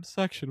really hard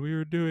section. We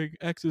were doing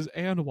X's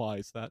and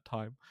Y's that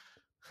time.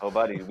 Oh,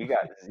 buddy, we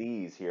got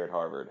Z's here at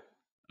Harvard.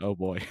 Oh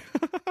boy.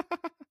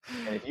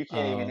 And if you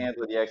can't even um,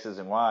 handle the X's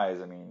and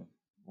Y's, I mean,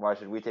 why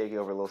should we take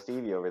over little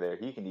Stevie over there?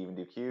 He can even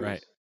do right.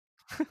 Q's.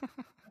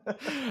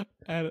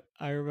 And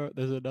I remember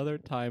there's another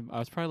time I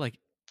was probably like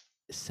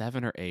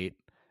 7 or 8,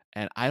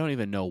 and I don't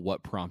even know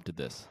what prompted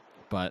this,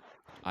 but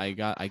I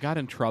got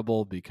in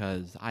trouble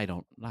because I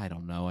don't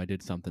know. I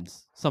did something.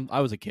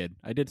 I was a kid.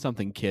 I did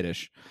something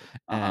kiddish,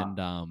 Uh-huh. and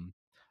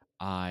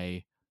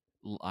I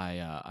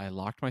I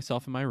locked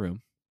myself in my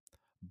room,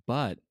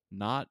 but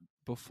not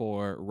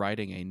before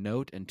writing a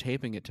note and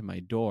taping it to my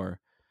door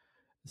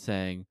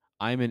saying,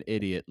 "I'm an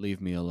idiot,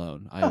 leave me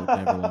alone. I would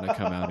never want to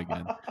come out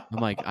again."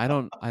 I'm like, I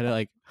don't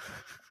like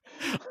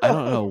I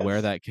don't know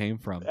where That's that came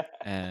from. sad.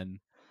 And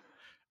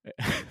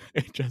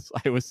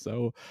I was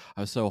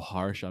so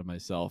harsh on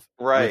myself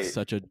with Right.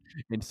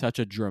 in such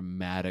a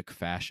dramatic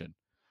fashion.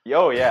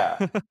 Oh,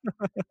 yeah.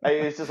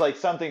 It's just like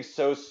something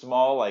so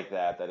small like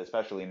that, that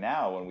especially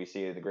now when we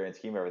see it in the grand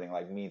scheme of everything,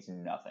 like means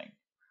nothing.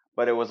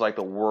 But it was like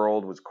the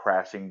world was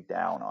crashing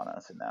down on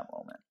us in that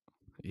moment.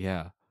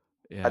 Yeah.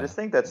 I Yeah. just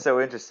think that's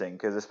so interesting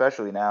because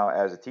especially now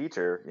as a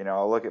teacher,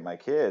 I'll look at my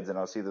kids and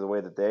I'll see the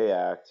way that they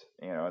act,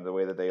 and the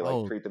way that they like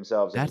Oh, treat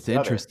themselves and that's each other.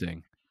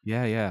 interesting.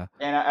 Yeah, yeah.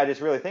 And I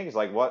just really think it's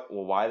like, well,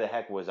 why the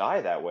heck was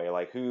I that way?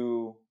 Like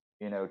who,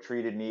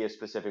 treated me a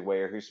specific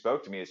way or who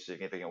spoke to me a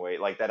significant way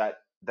like that.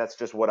 That's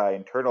just what I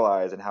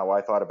internalized and how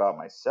I thought about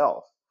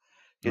myself.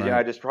 Because, I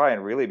Right. just try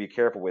and really be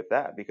careful with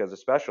that because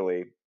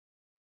especially,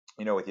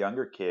 with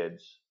younger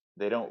kids,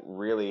 they don't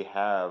really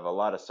have a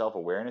lot of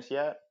self-awareness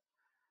yet.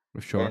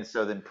 For sure. And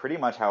so then pretty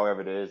much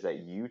however it is that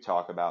you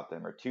talk about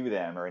them or to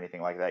them or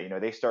anything like that,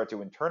 they start to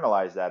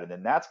internalize that. And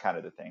then that's kind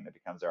of the thing that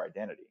becomes their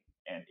identity.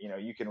 And,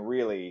 you can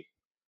really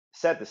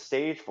set the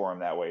stage for them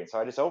that way. And so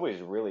I just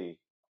always really,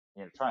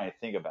 trying to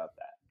think about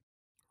that.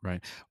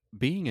 Right.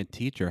 Being a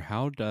teacher,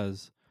 how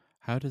does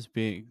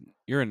being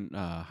you're in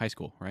high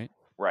school, right?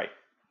 Right.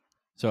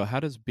 So how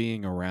does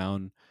being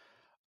around,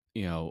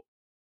 you know,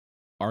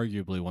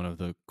 arguably one of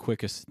the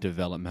quickest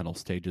developmental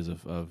stages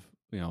of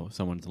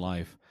someone's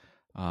life,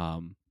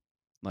 um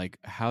like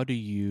um how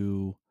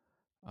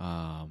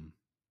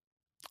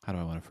do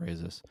I want to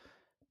phrase this,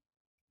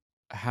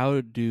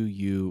 how do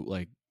you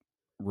like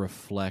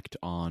reflect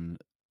on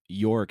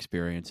your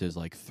experiences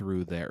like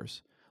through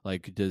theirs,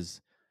 like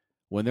does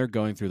when they're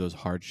going through those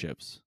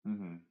hardships,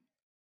 Hmm.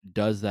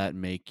 does that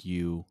make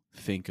you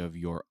think of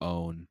your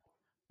own,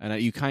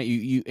 and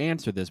you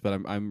answer this, but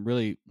I'm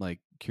really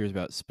like curious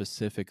about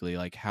specifically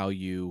like how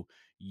you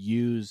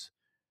use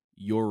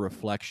your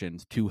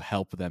reflections to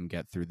help them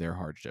get through their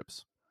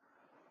hardships.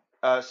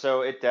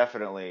 So it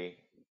definitely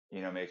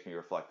makes me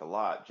reflect a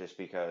lot, just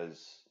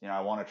because,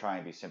 I want to try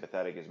and be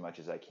sympathetic as much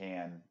as I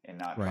can, and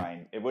not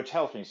Right. trying, which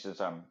helps me since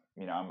I'm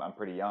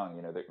pretty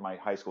young. My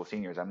high school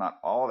seniors, I'm not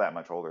all that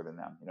much older than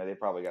them. They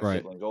probably got Right.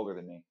 siblings older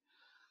than me.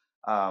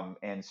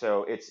 And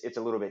so it's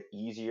a little bit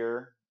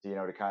easier,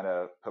 to kind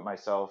of put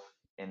myself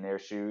in their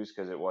shoes,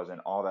 because it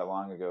wasn't all that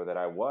long ago that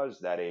I was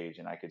that age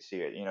and I could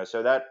see it.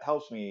 So that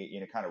helps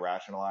me, kind of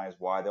rationalize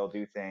why they'll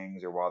do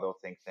things, or why they'll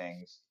think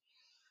things.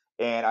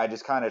 And I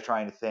just kind of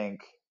trying to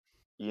think,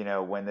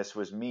 when this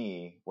was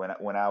me,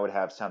 when I would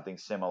have something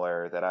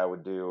similar that I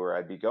would do, or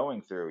I'd be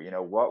going through,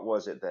 what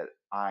was it that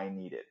I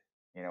needed,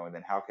 and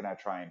then how can I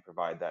try and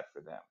provide that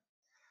for them?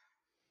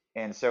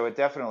 And so it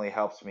definitely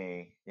helps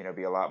me,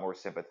 be a lot more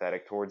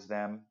sympathetic towards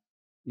them.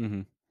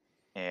 Mm-hmm.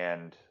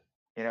 And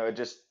it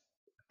just,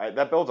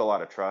 that builds a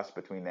lot of trust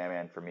between them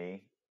and for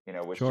me,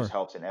 which just Sure.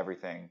 helps in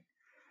everything.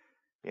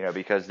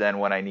 Because then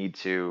when I need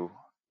to,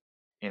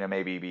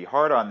 maybe be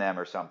hard on them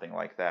or something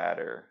like that,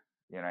 or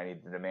I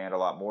need to demand a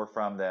lot more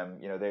from them,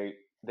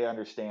 they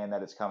understand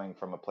that it's coming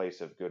from a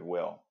place of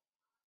goodwill,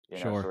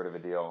 Sure. sort of a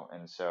deal.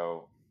 And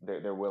so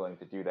they're willing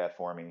to do that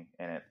for me,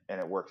 and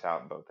it works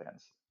out in both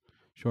ends.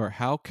 Sure.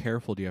 How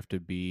careful do you have to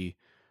be?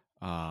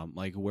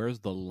 Like, where's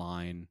the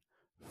line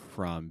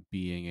from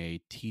being a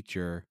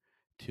teacher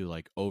to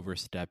like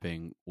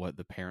overstepping what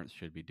the parents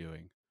should be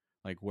doing?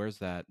 Like, where's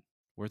that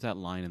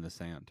line in the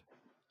sand?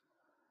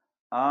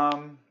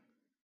 Um,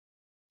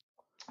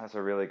 that's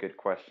a really good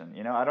question.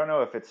 I don't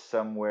know if it's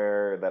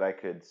somewhere that I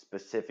could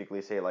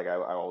specifically say, like,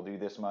 I will do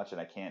this much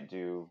and I can't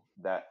do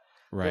that,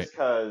 Right. just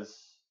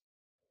because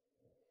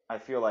I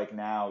feel like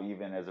now,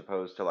 even as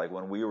opposed to like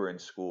when we were in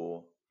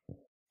school,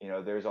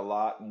 there's a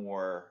lot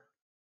more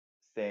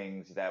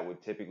things that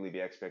would typically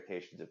be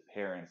expectations of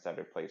parents that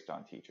are placed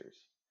on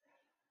teachers.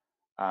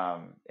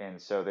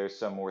 And so there's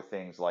some more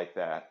things like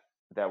that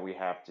we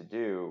have to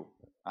do.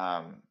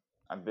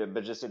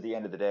 But just at the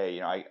end of the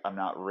day, I'm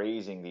not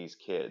raising these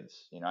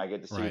kids. I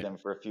get to see Right. them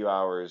for a few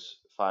hours,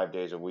 5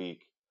 days a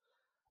week,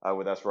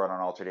 with us run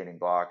on alternating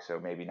blocks. So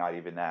maybe not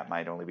even that,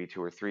 might only be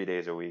 2 or 3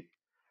 days a week.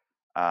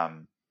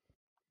 Um,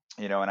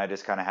 and I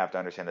just kind of have to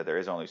understand that there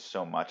is only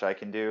so much I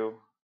can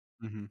do,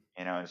 Mm-hmm.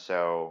 and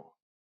so,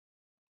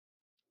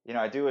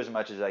 I do as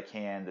much as I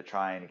can to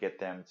try and get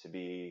them to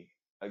be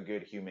a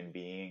good human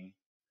being.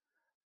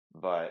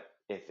 But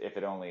if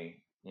it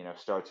only,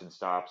 starts and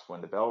stops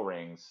when the bell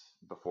rings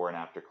before and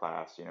after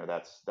class,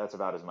 that's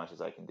about as much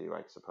as I can do,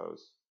 I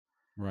suppose.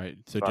 Right.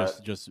 So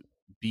But just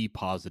be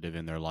positive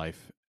in their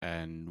life,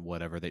 and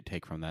whatever they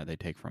take from that, they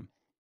take from.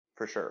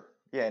 for sure,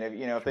 yeah. And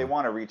if they Sure.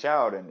 want to reach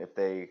out, and if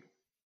they,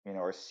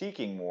 are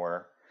seeking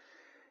more,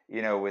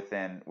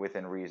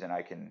 within reason,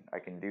 I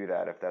can do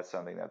that if that's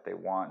something that they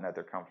want and that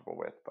they're comfortable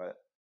with.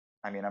 But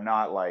I mean, I'm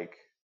not like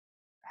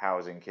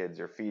housing kids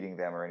or feeding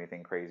them or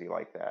anything crazy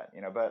like that.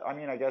 But I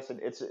mean, I guess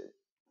it's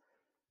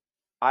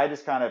I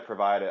just kind of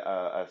provide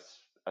a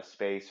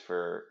space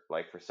for,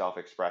 like, for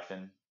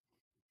self-expression,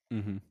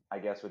 Mm-hmm. I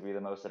guess, would be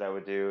the most that I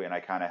would do. And I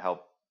kind of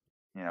help,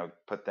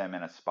 put them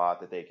in a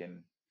spot that they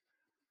can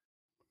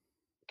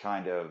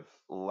kind of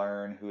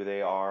learn who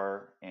they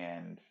are.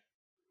 And,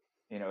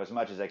 as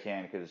much as I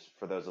can, because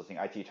for those listening,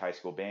 I teach high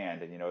school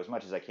band, and, as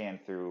much as I can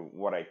through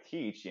what I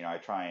teach, I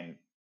try and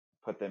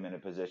put them in a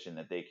position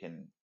that they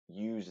can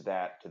use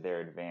that to their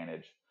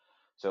advantage.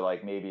 So,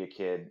 like, maybe a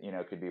kid,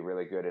 could be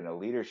really good in a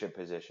leadership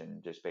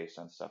position just based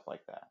on stuff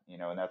like that,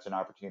 and that's an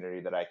opportunity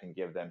that I can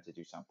give them to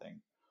do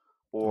something.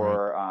 Right.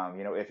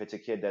 Or, if it's a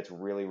kid that's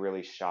really,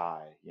 really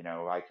shy,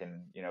 I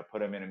can, put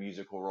them in a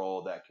musical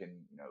role that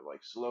can,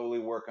 like, slowly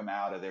work them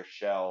out of their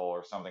shell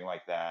or something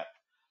like that.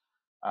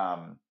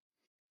 Um,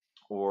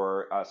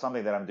 or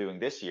something that I'm doing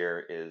this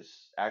year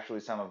is actually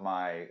some of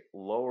my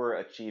lower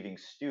achieving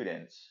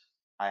students.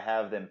 I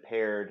have them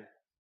paired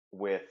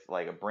with,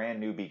 like, a brand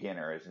new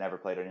beginner who's never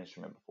played an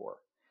instrument before,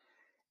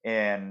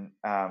 and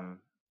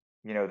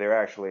they're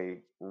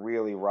actually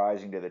really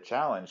rising to the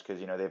challenge, because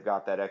they've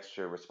got that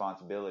extra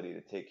responsibility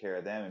to take care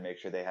of them and make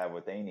sure they have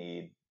what they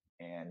need,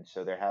 and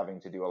so they're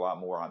having to do a lot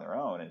more on their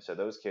own. And so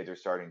those kids are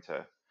starting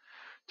to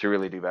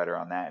really do better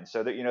on that. And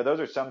so that, those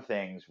are some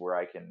things where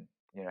I can,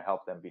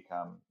 help them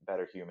become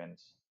better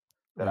humans,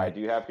 that I Right.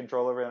 do have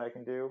control over, that I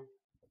can do.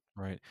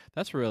 Right.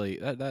 That's really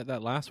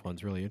that last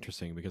one's really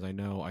interesting because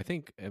I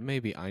think it may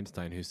be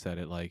Einstein who said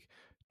it, like,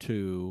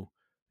 to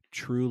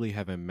truly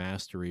have a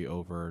mastery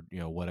over,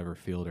 whatever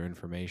field or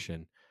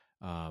information,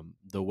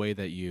 the way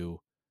that you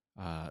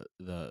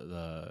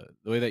the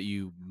way that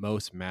you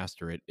most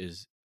master it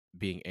is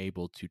being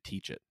able to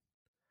teach it.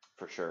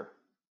 For sure.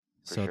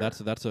 For So sure.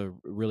 that's a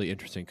really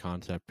interesting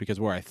concept, because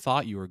where I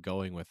thought you were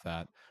going with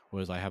that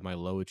was I have my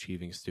low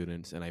achieving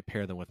students and I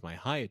pair them with my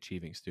high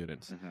achieving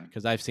students, Hmm.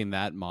 because I've seen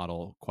that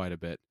model quite a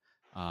bit,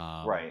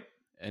 um, Right.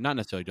 and not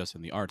necessarily just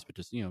in the arts, but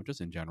just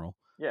just in general,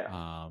 Yeah.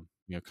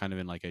 kind of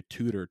in like a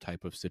tutor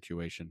type of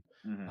situation.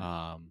 Hmm.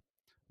 Um,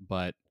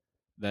 but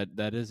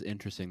that is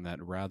interesting that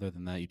rather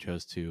than that, you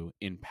chose to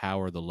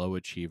empower the low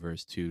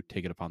achievers to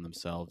take it upon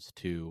themselves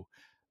to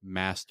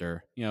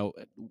master,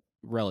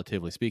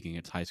 relatively speaking,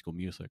 it's High School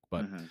Music,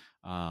 but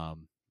Hmm.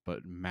 um,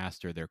 but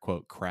master their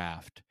quote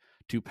craft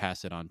to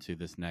pass it on to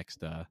this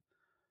next,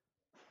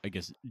 I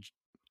guess,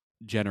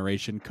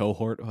 generation,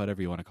 cohort,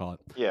 whatever you want to call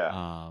it.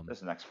 Yeah,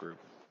 this next group.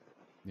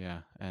 Yeah,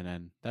 and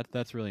then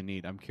that's really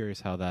neat. I'm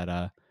curious how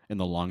that in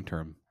the long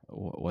term,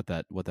 what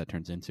that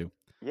turns into.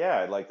 Yeah,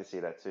 I'd like to see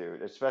that too,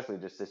 especially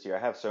just this year. I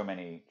have so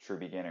many true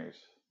beginners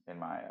in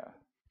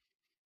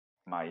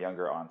my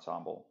younger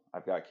ensemble.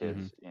 I've got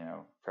Mm-hmm. kids,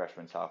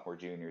 freshmen, sophomore,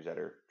 juniors that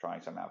are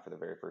trying something out for the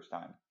very first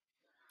time.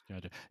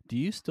 Gotcha. Do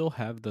you still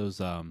have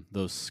those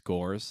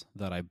scores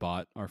that I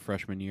bought our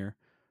freshman year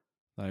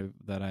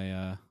that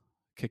I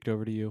kicked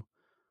over to you?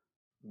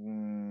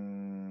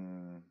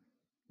 Mm,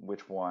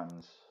 which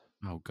ones?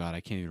 Oh God,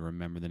 I can't even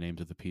remember the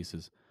names of the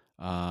pieces.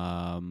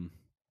 Um,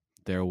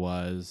 there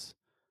was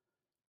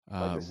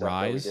Like the stuff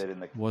that we Rise did in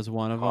the was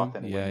one of them.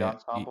 Cawthon Wind Yeah, yeah,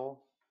 Ensemble?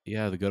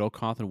 yeah. The good old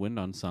Cawthon Wind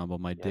Ensemble,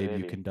 my Yeah, debut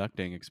baby.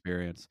 conducting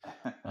experience.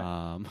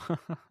 Um,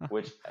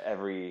 Which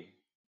every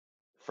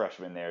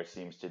freshman there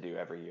seems to do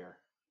every year.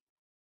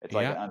 It's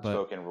like yeah, an but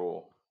unspoken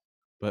rule.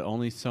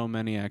 only so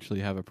many actually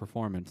have a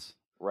performance.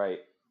 Right.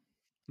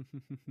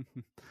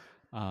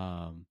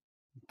 um,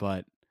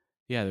 but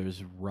yeah, there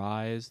was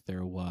Rise.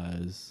 There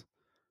was,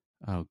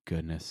 oh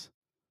goodness,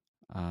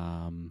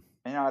 um,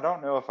 I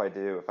don't know if I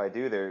do. If I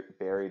do, they're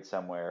buried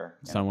somewhere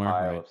in a somewhere,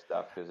 pile right? of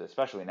stuff because,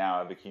 especially now,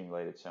 I've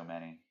accumulated so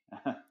many.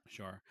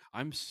 Sure.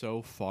 I'm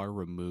so far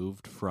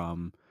removed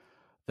from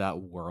that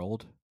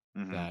world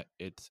Hmm. that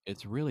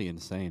it's really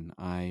insane.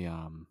 I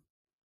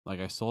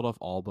sold off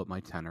all but my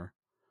tenor.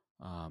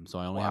 So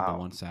I only have the Wow.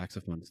 one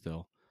saxophone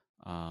still.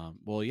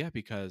 Well, yeah,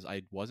 because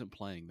I wasn't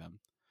playing them,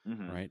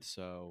 Hmm. right?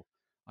 So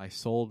I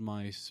sold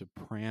my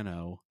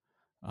soprano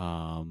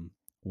um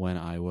when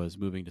I was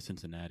moving to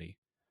Cincinnati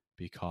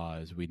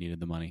because we needed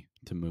the money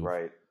to move.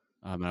 Right.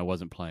 And I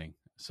wasn't playing.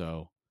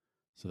 So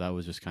that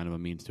was just kind of a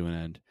means to an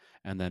end.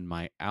 And then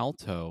my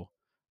alto,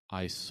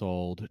 I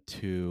sold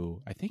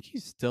to, I think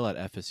he's still at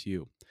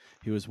FSU.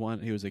 He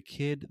was a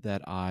kid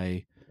that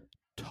I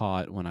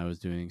taught when I was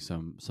doing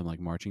some like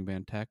marching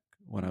band tech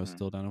when I was Hmm.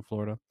 still down in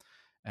Florida,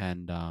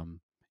 and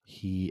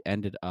he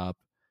ended up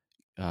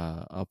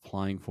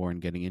applying for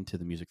and getting into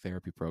the music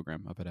therapy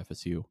program up at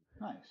FSU.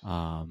 Nice.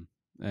 Um,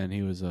 and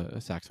he was a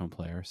saxophone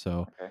player,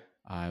 so Okay.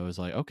 I was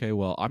like, okay,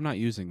 well, I'm not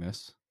using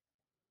this,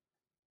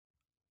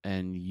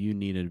 and you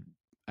needed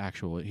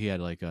actual. He had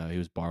like he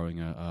was borrowing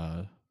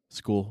a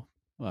school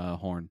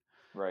horn,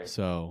 Right.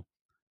 so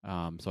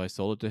I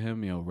sold it to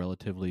him,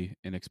 relatively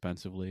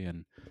inexpensively,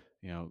 and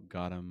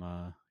got him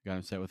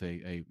set with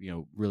a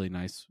really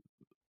nice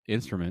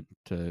instrument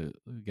to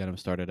get him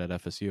started at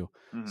FSU.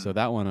 Hmm. So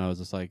that one I was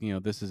just like,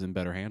 this is in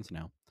better hands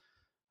now.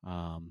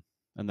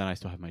 And then I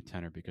still have my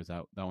tenor because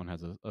that one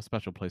has a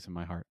special place in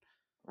my heart.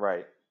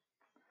 Right.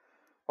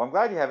 Well, I'm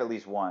glad you have at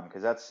least one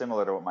because that's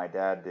similar to what my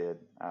dad did.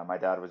 My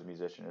dad was a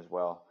musician as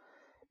well,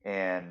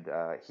 and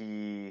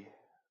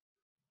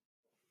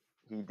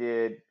he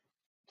did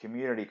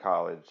community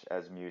college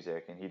as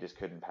music, and he just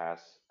couldn't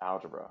pass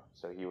algebra,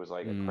 so he was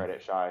like a Mm,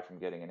 credit shy from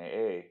getting an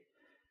AA.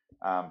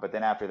 But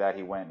then after that,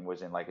 he went and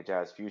was in like a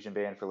jazz fusion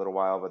band for a little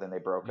while, but then they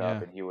broke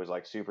up, yeah, and he was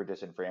like super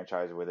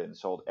disenfranchised with it and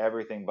sold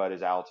everything but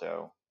his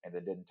alto, and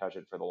then didn't touch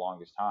it for the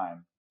longest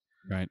time.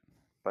 right.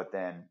 But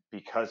then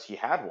because he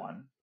had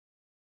one,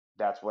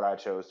 that's what I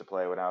chose to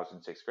play when I was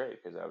in sixth grade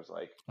because I was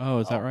like, Oh,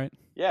 is that oh, right?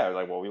 yeah, I was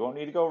like, well, we won't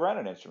need to go rent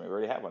an instrument. We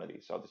already have one of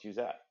these, so I'll just use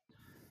that.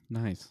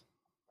 Nice.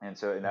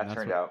 And And that that's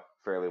turned what. out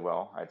fairly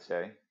well, I'd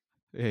say.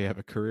 Yeah, you have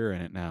a career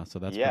in it now, so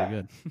that's pretty Yeah.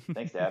 good.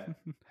 Thanks, Dad.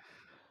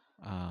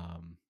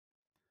 um,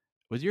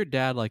 was your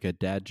dad like a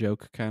dad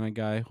joke kind of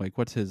guy? Like,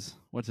 what's his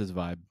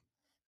vibe?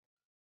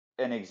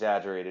 An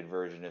exaggerated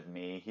version of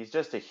me. He's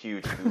just a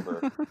huge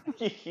goober.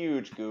 A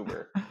huge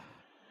goober.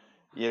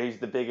 Yeah, he's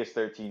the biggest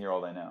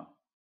 13-year-old I know.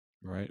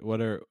 Right.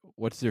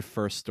 What's your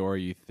first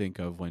story you think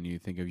of when you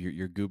think of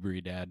your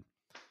goobery dad?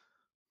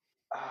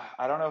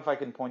 I don't know if I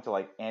can point to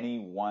like any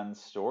one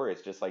story.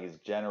 It's just like his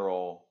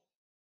general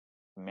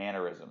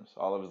mannerisms,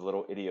 all of his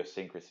little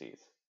idiosyncrasies.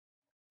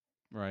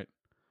 Right.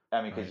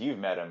 I mean, because Right. you've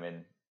met him,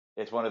 and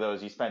it's one of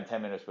those you spend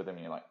 10 minutes with him,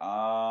 and you're like,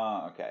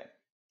 ah, okay,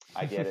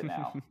 I get it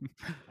now.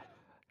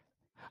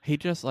 He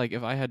just like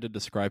if I had to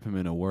describe him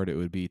in a word, it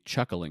would be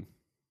chuckling.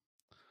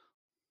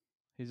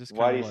 He's just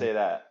Why kind do of you say like,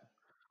 that?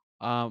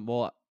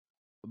 well,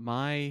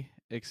 my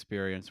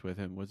experience with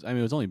him was, I mean,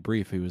 it was only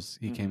brief. He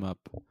Hmm. came up,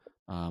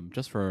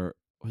 just for,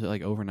 was it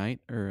like overnight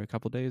or a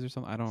couple days or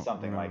something? I don't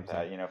Something remember like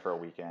exactly. that, for a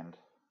weekend.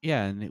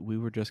 Yeah, and we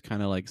were just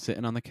kind of like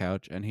sitting on the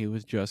couch, and he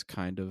was just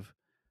kind of,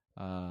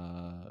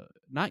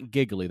 not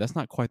giggly. That's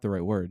not quite the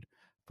right word,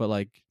 but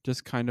like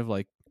just kind of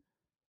like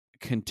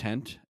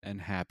content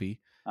and happy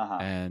Uh huh.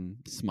 and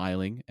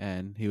smiling,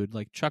 and he would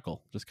like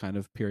chuckle just kind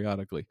of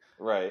periodically.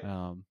 Right.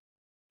 Um,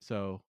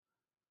 so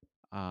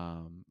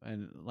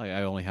and like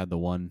I only had the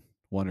one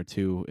or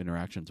two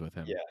interactions with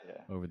him Yeah.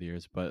 Yeah. over the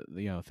years, but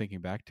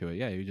thinking back to it,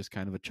 yeah, he was just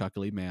kind of a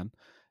chuckly man,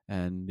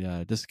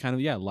 and just kind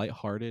of, yeah,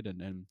 lighthearted,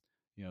 and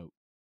you know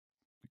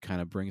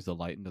kind of brings the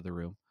light into the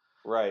room.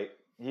 Right.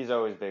 He's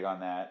always big on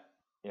that.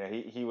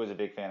 he was a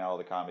big fan of all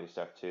the comedy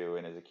stuff too.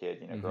 And as a kid,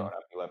 Hmm. growing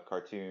up, he loved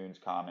cartoons,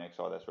 comics,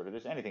 all that sort of.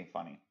 Just anything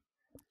funny.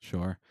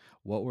 Sure.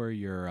 What were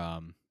your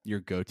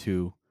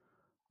go-to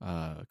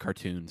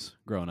cartoons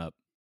growing up?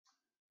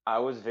 I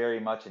was very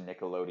much a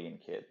Nickelodeon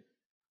kid.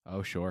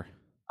 Oh, sure.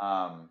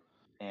 Um,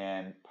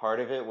 and part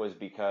of it was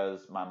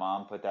because my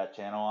mom put that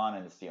channel on,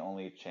 and it's the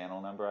only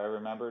channel number I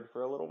remembered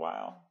for a little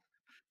while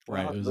when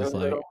I Right. was It was just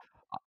really like little.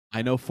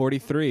 I know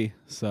 43,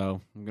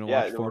 so I'm gonna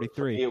Yeah, watch for me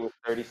 43. it was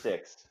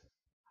 36.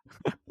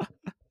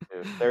 It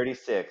was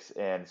 36,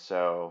 and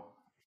so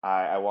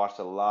I watched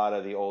a lot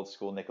of the old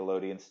school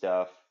Nickelodeon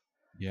stuff.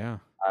 Yeah.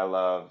 I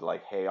loved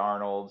like Hey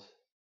Arnold,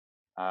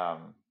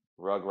 um,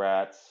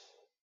 Rugrats,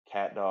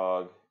 Cat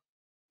Dog,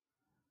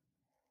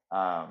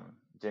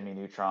 Jimmy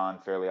Neutron,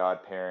 Fairly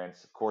Odd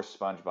Parents, of course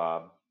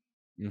SpongeBob,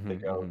 the Mm-hmm.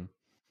 goat. Mm-hmm.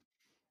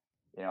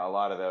 A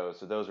lot of those.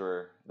 So those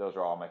were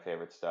all my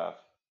favorite stuff.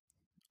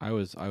 I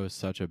was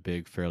such a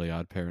big Fairly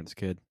Odd Parents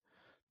kid.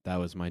 That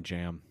was my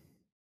jam.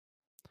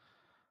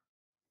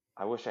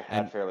 I wish I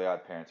had And Fairly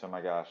Odd Parents. Oh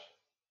my gosh.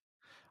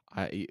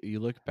 you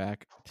look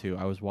back to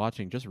I was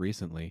watching just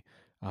recently,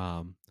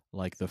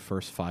 like the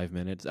first 5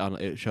 minutes.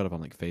 It showed up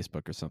on like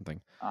Facebook or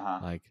something, Uh huh.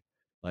 like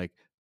like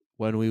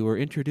when we were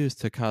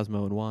introduced to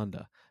Cosmo and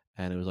Wanda,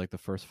 and it was like the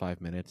first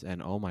 5 minutes,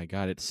 and oh my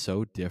god, it's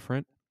so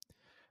different.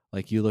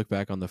 Like you look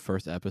back on the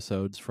first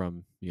episodes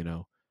from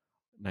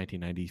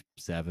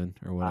 1997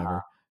 or Uh huh.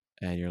 whatever,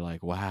 and you're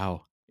like,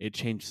 wow, it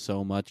changed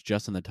so much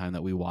just in the time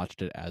that we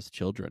watched it as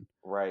children.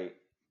 Right.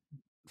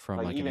 From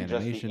Like like an even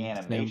just the animation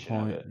animation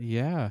of standpoint, it.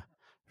 yeah,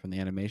 from the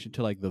animation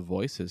to like the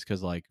voices,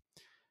 because like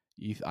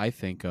I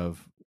think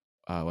of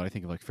when I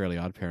think of like Fairly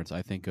Odd Parents,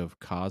 I think of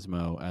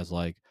Cosmo as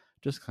like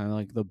just kind of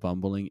like the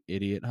bumbling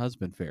idiot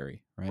husband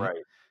fairy, right?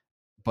 Right.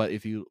 But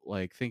if you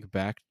like think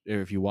back,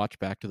 or if you watch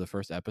back to the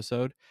first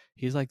episode,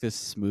 he's like this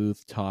smooth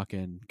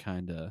talking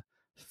kind of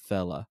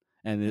fella,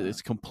 and Hmm.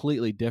 it's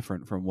completely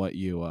different from what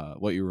you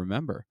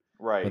remember.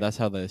 But Right. that's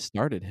how they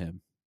started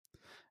him,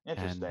 and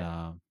Interesting.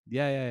 yeah,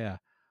 yeah,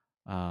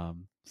 yeah.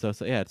 So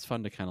yeah, it's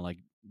fun to kind of like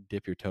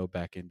dip your toe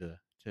back into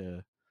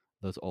to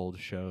those old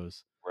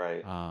shows.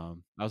 Right. I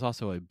was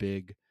also a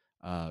big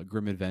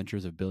Grim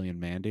Adventures of Billy and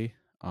Mandy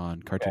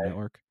on Cartoon Okay.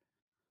 Network.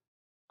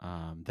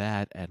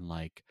 That and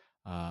like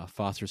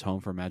Foster's Home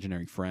for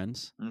Imaginary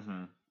Friends.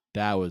 Mm-hmm.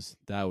 That was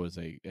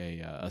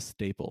a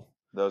staple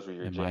Those were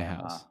your in my jam,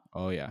 huh? house.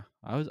 Oh yeah,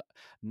 I was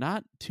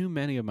not too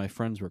many of my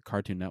friends were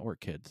Cartoon Network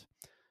kids.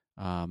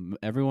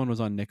 Everyone was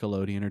on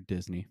Nickelodeon or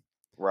Disney,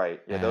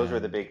 Right. Yeah, those were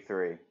the and big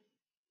three.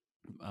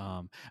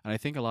 and I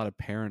think a lot of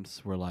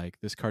parents were like,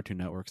 "This Cartoon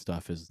Network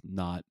stuff is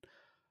not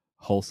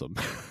wholesome,"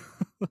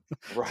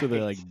 so they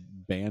Right. like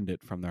banned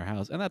it from their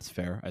house, and that's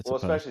fair, I Well,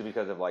 suppose. especially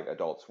because of like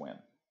Adult Swim.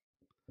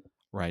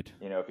 Right,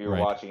 If you were right.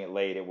 watching it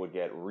late, it would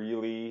get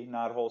really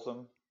not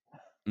wholesome.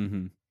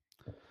 Mm-hmm.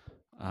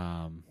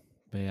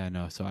 But yeah,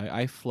 no. So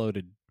I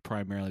floated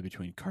primarily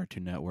between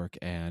Cartoon Network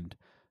and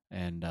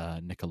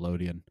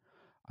Nickelodeon.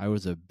 I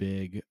was a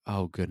big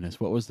oh goodness,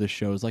 what was this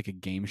show? It was like a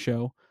game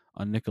show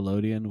on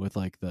Nickelodeon with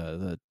like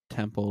the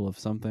temple of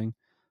something.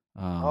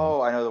 Um,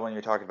 Oh, I know the one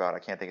you're talking about. I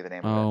can't think of the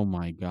name of it. oh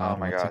my Oh god,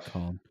 my what's it gosh.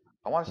 called?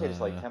 I want to say it's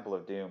like The Temple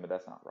of Doom, but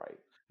that's not right.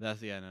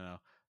 That's yeah, no, no.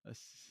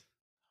 That's,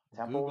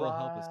 Temple Google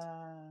help us.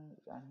 Run.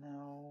 I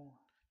know.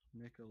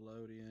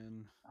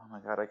 Nickelodeon. Oh my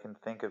god, I can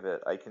think of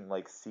it. I can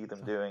like see them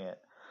It's doing it.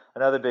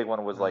 Another big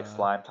one was like uh,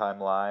 Slime Time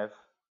Live.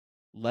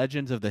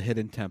 Legends of the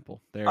Hidden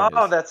Temple. There it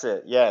Oh, is. that's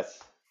it.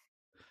 Yes.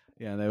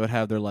 Yeah, they would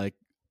have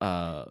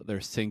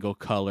their single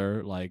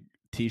color like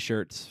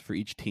T-shirts for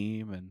each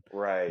team, and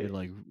Right. they'd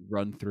like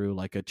run through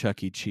like a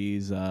Chuck E.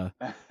 Cheese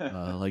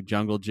like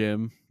jungle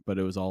gym, but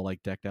it was all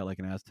like decked out like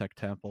an Aztec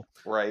temple.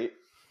 Right.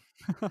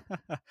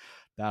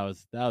 That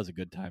was a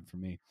good time for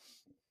me.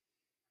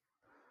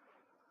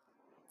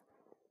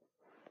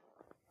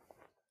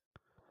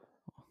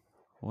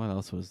 What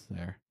else was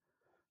there?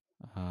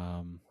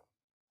 Um,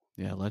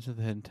 yeah, Legend of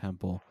the Hidden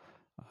Temple.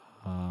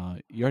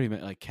 You already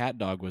met like Cat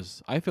Dog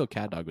was. I feel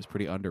Cat Dog was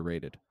pretty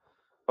underrated.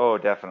 Oh,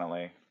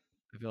 definitely.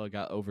 I feel it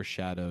got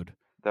overshadowed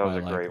That was by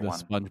a like great the one.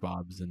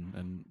 SpongeBob's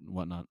and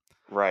whatnot.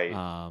 Right.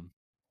 Um,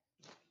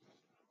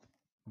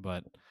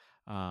 but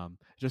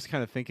just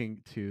kind of thinking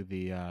to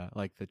the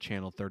like the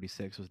channel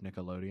 36 was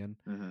Nickelodeon.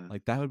 Hmm.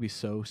 Like that would be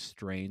so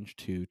strange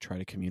to try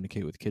to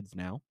communicate with kids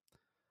now.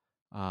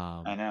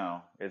 I Um,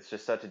 know. It's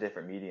just such a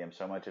different medium.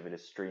 So much of it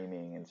is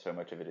streaming and so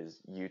much of it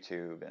is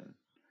YouTube and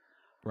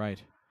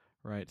right,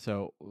 right.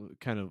 So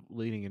kind of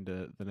leading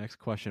into the next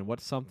question,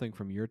 what's something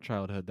from your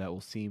childhood that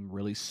will seem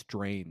really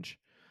strange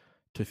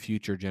to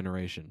future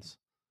generations?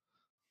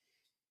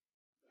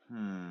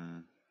 hmm.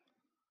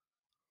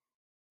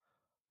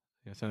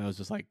 Yes, I know it's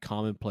just like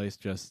commonplace,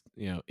 just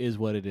is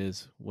what it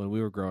is. When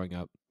we were growing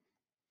up,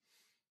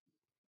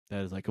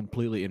 that is like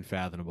completely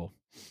unfathomable.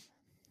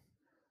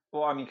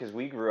 Well, I mean, because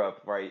we grew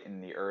up right in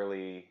the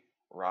early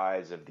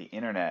rise of the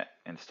internet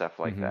and stuff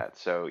like Hmm. that.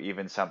 So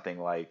even something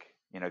like,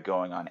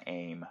 going on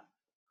AIM,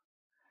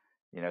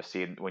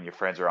 seeing when your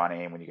friends are on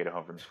AIM when you get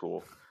home from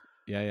school,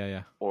 Yeah, yeah,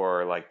 yeah.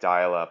 or like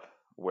dial up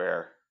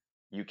where,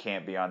 you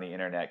can't be on the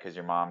internet because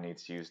your mom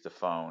needs to use the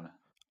phone,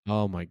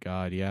 Oh my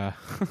God, yeah.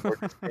 or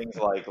just things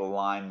like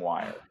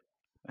LimeWire,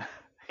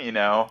 you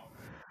know,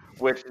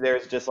 which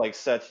there's just like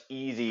such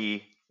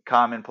easy,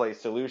 commonplace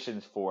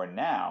solutions for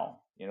now.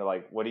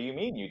 Like, what do you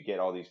mean you'd get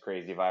all these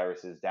crazy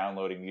viruses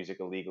downloading music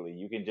illegally?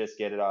 You can just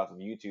get it off of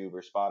YouTube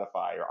or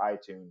Spotify or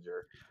iTunes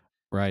or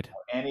Right.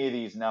 any of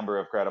these number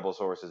of credible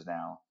sources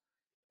now.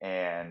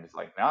 And it's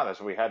like, no, that's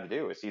what we had to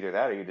do. It's either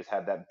that or you just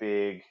had that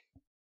big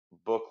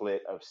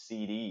booklet of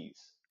CDs,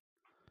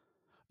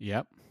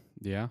 Yep.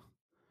 Yeah.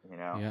 you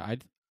know? Yeah.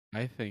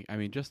 I think. I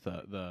mean, just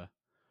the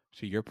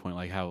to your point,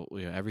 like how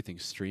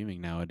everything's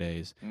streaming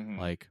nowadays. Hmm.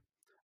 Like,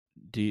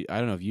 I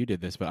don't know if you did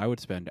this, but I would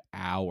spend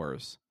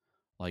hours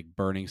like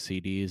burning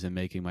CDs and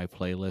making my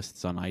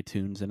playlists on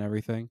iTunes and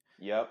everything.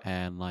 Yep.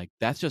 And like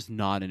that's just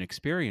not an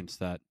experience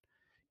that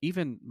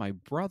even my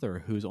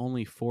brother, who's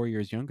only 4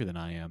 years younger than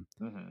I am,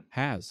 Hmm.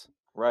 has.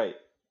 Right.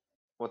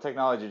 Well,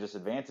 technology just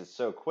advances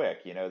so quick.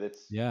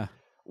 That's Yeah.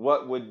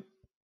 what would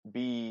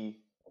be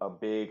a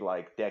big,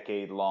 like,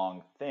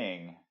 decade-long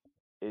thing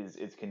is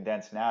it's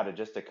condensed now to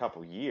just a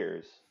couple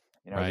years.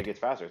 As it Right. gets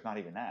faster, it's not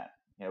even that.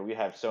 We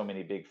have so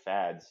many big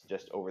fads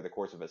just over the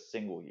course of a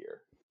single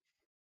year.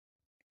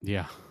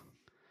 Yeah.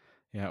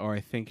 Yeah. Or I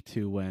think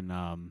too when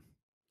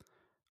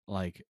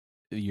like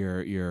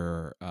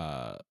your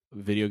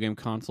video game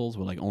consoles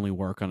will like only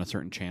work on a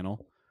certain channel.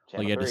 Like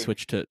Channel you had to 3.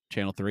 switch to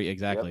channel 3 Yep.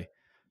 exactly.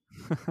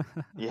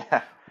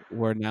 Yeah.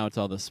 Where now it's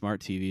all the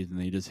smart TVs and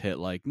they just hit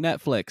like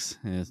Netflix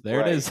and there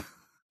it Right. is.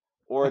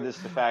 Or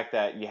just the fact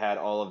that you had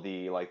all of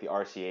the, like, the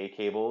RCA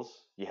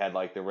cables. You had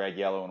like the red,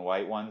 yellow, and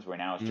white ones, where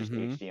now it's just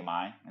Mhm.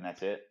 HDMI and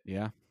that's it.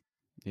 Yeah.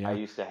 I Yeah.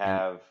 used to And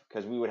have,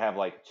 because we would have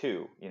like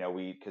two,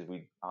 because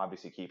we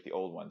obviously keep the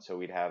old one. So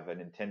we'd have a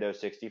Nintendo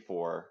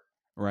 64,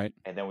 right.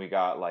 and then we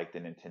got like the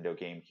Nintendo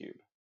GameCube.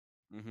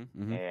 Mhm.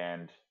 Mhm.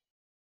 And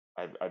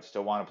I'd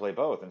still want to play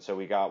both. And so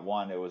we got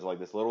one, it was like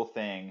this little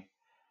thing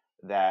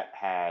that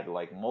had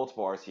like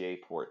multiple RCA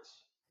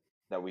ports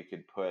that we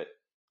could put,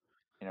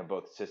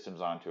 both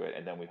systems onto it.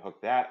 And then we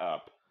hooked that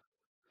up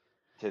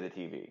to the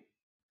TV.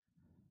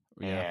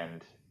 Yeah.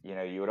 And,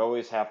 you would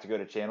always have to go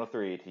to channel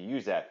 3 to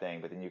use that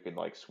thing, but then you could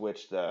like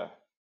switch the,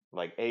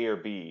 like, A or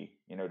B,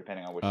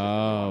 depending on which system you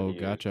wanted Oh, to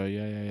use. gotcha.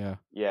 Yeah, yeah, yeah.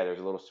 Yeah, there's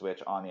a little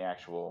switch on the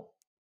actual,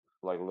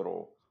 like,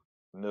 little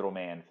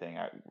middleman thing,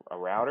 a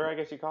router, I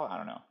guess you call it. I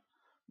don't know.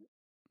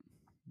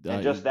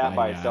 And just that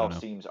by Yeah, I don't itself know.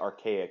 seems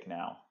archaic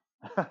now.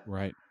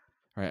 Right.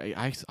 Right.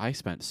 I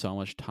spent so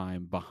much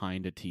time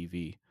behind a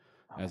TV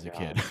Oh my as a God,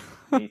 kid.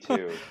 me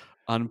too.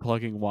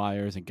 Unplugging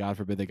wires and God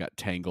forbid they got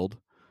tangled.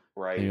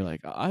 And Right, you're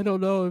like, I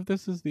don't know if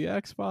this is the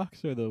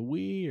Xbox or the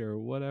Wii or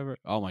whatever.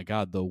 Oh my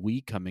God, the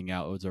Wii coming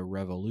out was a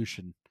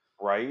revolution.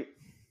 right.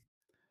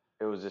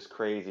 It was this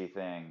crazy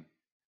thing,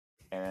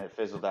 and it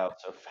fizzled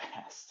out so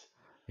fast.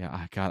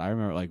 Yeah, God, I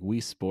remember like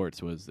Wii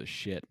Sports was the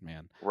shit,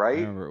 man. I Right.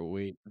 remember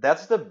Wii.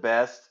 That's the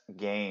best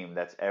game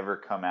that's ever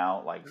come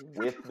out, like,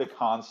 with the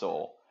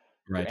console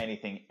for Right.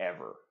 anything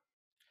ever.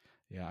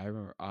 Yeah, I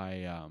remember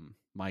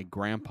my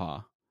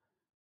grandpa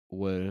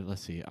would,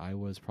 let's see, I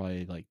was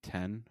probably like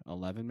 10,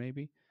 11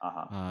 maybe.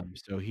 Uh-huh.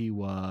 So he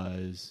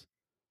was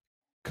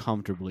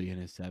comfortably in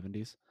his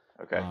 70s.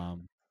 Okay.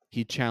 Um,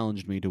 he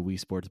challenged me to Wii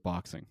Sports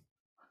boxing.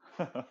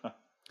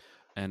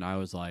 And I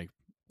was like,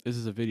 this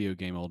is a video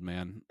game, old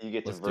man. You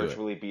get to Let's do it.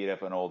 virtually beat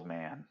up an old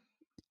man.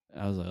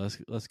 I was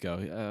like, let's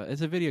go.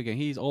 It's a video game.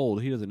 He's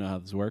old. He doesn't know how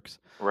this works.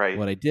 Right.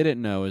 What I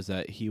didn't know is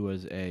that he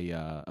was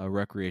a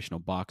recreational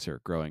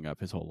boxer growing up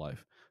his whole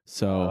life.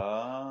 So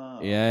Oh.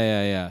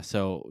 yeah.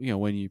 So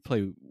when you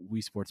play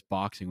Wii Sports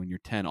boxing when you're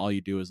 10, all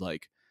you do is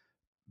like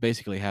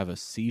basically have a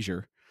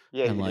seizure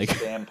Yeah, and you like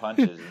just spam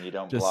punches and you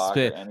don't just block or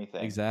spit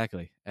anything.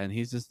 exactly. And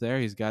he's just there.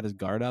 He's got his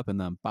guard up and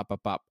then pop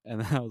pop pop.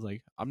 And then I was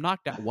like, I'm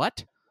knocked out.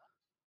 What?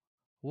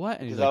 What?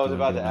 And he's Because I like, do was you want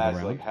to about do to another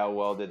ask, like, round? how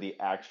well did the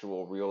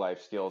actual real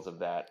life skills of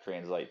that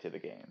translate to the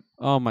game?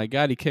 Oh my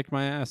God, he kicked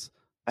my ass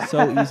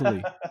so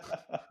easily.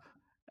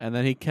 And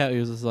then he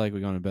was just like, we're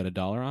going to bet $1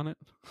 on it?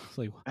 I was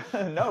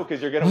like, No,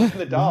 because you're gonna what? win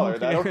the No, dollar.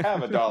 And I okay. don't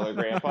have a dollar,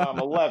 Grandpa. I'm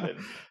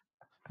 11.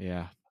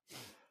 Yeah.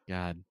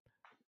 God.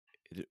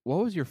 What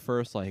was your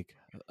first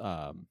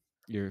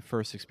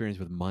experience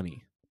with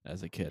money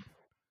as a kid?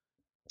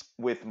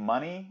 With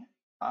money,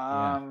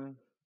 Yeah.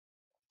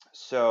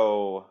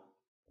 so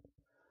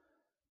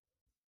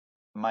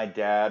my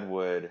dad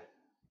would,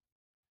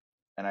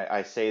 and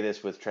I say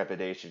this with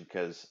trepidation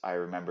because I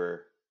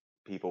remember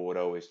people would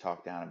always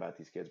talk down about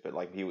these kids, but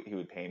like he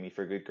would pay me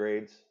for good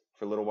grades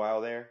for a little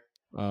while there.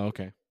 Oh,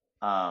 okay.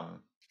 Um,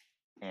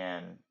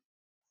 and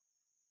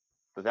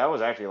but that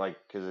was actually, like,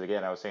 because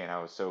again, I was saying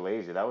I was so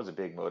lazy. That was a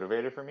big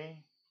motivator for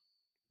me,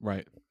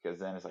 Right. because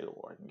then it's like,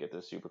 oh, I can get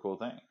this super cool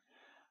thing.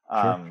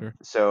 Sure, sure.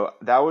 So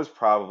that was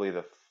probably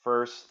the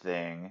first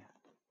thing.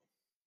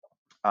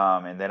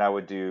 And then I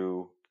would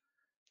do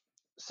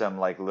some,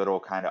 like, little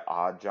kind of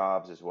odd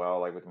jobs as well.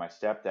 Like with my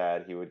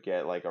stepdad, he would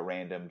get like a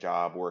random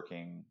job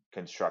working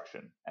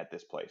construction at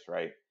this place,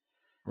 right?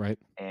 Right.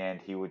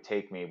 And he would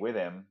take me with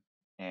him,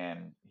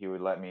 and he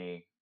would let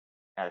me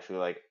actually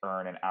like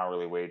earn an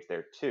hourly wage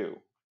there too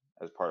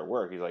as part of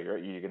work. He's like, you're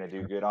going to do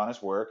Sure. good,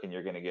 honest work, and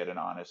you're going to get an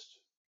honest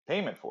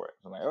payment for it.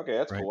 So I'm like, okay,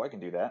 that's Right. cool. I can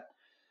do that.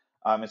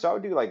 And so I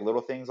would do like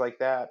little things like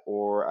that,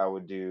 or I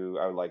would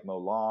like mow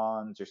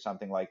lawns or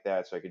something like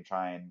that, so I can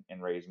try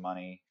and raise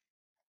money.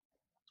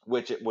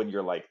 Which when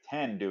you're like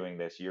 10 doing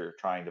this, you're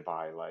trying to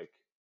buy like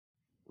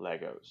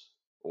Legos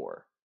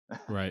or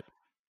Right.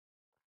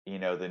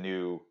 the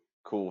new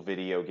cool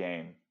video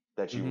game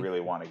that you Hmm. really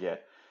want to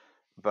get.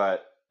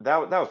 But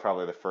that was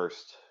probably the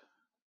first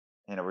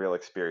real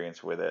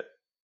experience with it.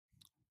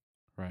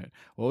 Right.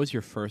 What was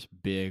your first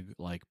big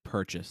like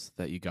purchase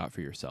that you got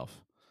for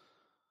yourself?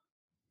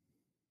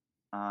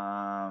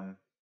 Um,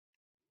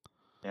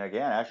 and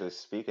again, actually,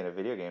 speaking of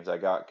video games, I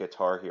got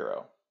Guitar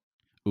Hero.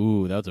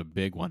 Ooh, that was a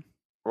big one.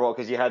 Well,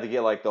 because you had to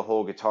get like the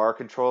whole guitar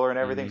controller and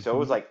everything, so it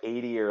was Hmm. like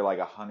 80 or like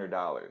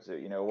 $100.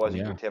 It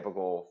wasn't your Yeah.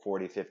 typical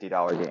 $40,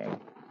 $50 game.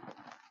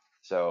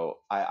 So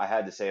I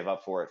had to save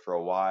up for it for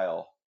a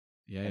while,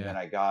 Yeah. and Yeah. then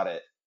I got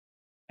it,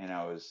 and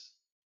I was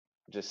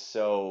just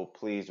so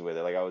pleased with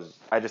it.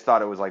 I just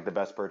thought it was like the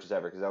best purchase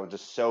ever because I was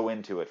just so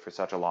into it for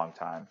such a long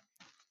time.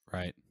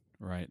 Right.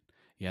 Right.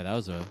 Yeah,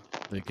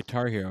 the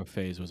Guitar Hero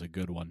phase was a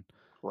good one.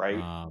 Right?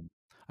 I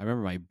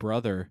remember my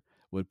brother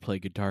would play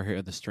Guitar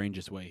Hero the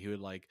strangest way. He would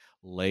like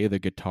lay the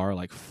guitar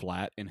like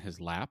flat in his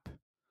lap,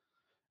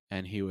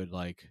 and he would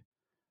like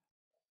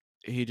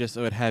he just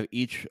would have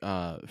each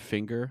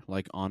finger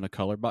like on a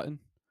color button,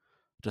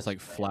 just That's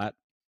like strange. flat,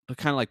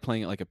 kind of like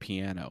playing it like a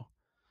piano.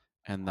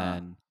 And Huh?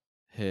 then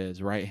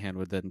his right hand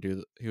would then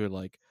he would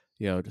like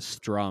just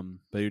strum,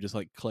 but he would just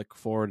like click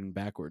forward and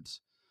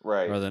backwards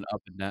Right? rather than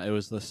up and down. It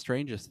was the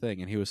strangest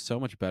thing, and he was so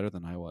much better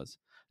than I was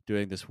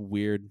doing this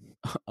weird,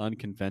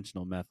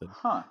 unconventional method.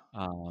 Huh?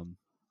 Um,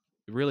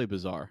 really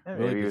bizarre, Yeah,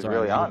 really maybe he was bizarre.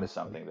 really And on to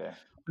something there.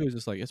 he was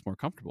just like, it's more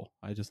comfortable.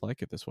 I just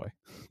like it this way.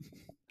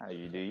 How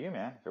you do you,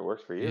 man? If it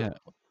works for you. Yeah.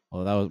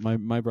 Well, that was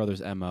my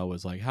brother's mo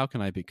was like, how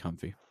can I be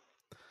comfy?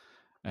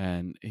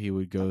 And he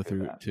would I go feel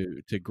through that.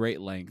 to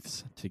great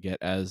lengths to get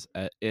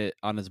it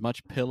on as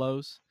much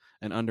pillows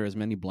and under as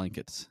many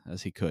blankets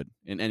as he could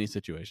in any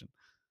situation,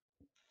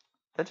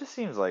 That just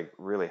seems like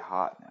really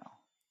hot now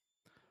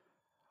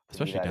to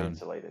be especially that down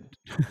insulated.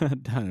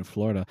 down in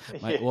Florida.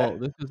 Yeah.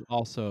 This is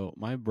also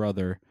my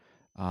brother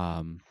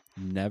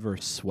never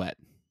sweat.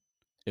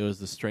 It was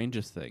the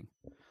strangest thing.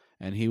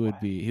 And What?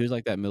 he was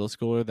like that middle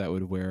schooler that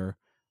would wear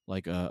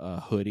like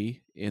a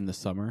hoodie in the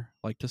summer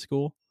like to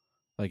school.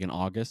 Like in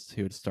August,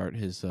 he would start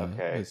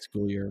Okay. his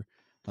school year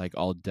like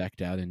all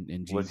decked out in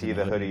Was jeans he and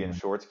a the hoodie. hoodie And and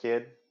like, shorts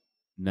kid?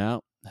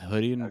 no,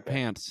 hoodie and Okay.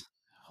 pants.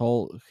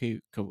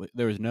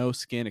 There was no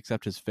skin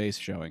except his face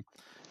showing.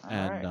 All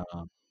And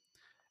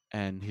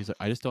right. he's like,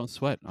 I just don't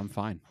sweat. I'm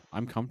fine.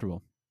 I'm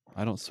comfortable.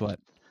 I don't sweat.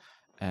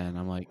 And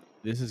I'm like,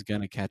 this is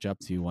gonna catch up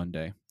to you one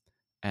day.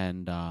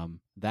 And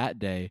that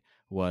day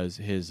was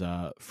his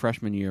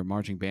freshman year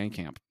marching band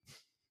camp.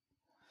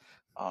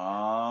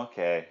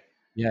 Okay.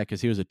 Yeah,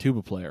 because he was a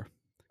tuba player.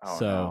 Oh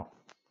So no.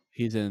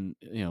 he's in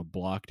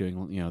block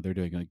doing they're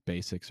doing like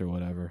basics or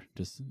whatever,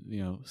 just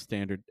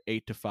standard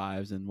 8 to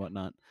 5s and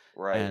whatnot.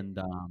 Right. And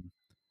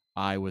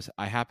I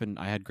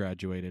had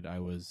graduated.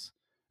 It was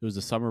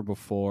the summer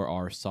before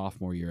our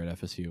sophomore year at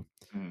FSU,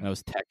 Mm. and I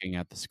was teching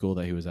at the school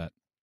that he was at.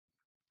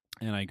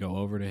 And I go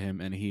over to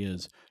him, and he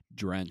is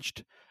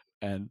drenched.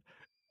 And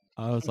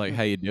I was like,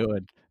 "How you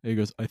doing?" And he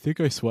goes, "I think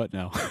I sweat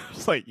now." I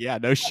was like, "Yeah,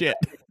 no shit."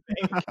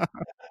 Think?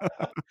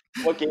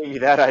 What gave you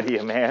that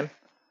idea, man?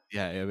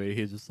 Yeah, I mean,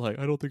 he's just like,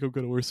 "I don't think I'm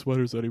gonna wear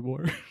sweaters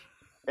anymore."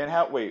 And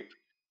how? Wait.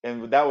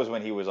 And that was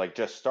when he was like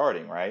just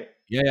starting, right?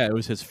 Yeah, it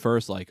was his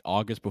first like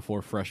August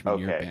before freshman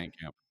year Okay. band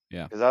camp.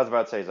 Yeah, Because I was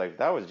about to say, he's like,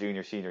 that was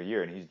junior, senior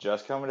year, and he's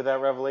just coming to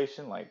that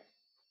revelation. Like,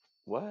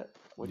 what?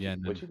 yeah,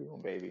 no, What you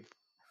doing, baby?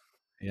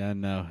 yeah,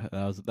 no.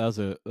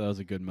 That was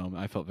a good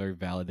moment. I felt very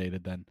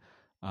validated then.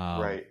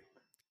 Um, Right.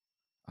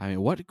 I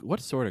mean,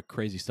 what sort of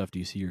crazy stuff do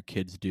you see your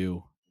kids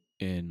do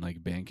in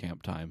like band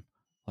camp time?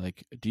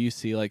 Like, do you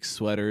see like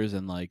sweaters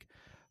and like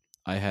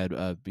I had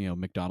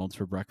McDonald's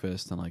for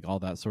breakfast and like all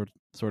that sort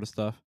of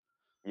stuff?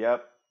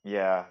 Yep.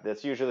 Yeah.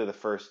 That's usually the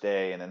first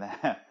day, and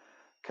then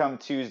come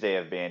Tuesday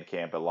of band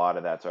camp, a lot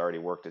of that's already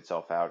worked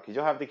itself out because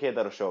you'll have the kid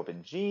that'll show up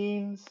in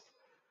jeans,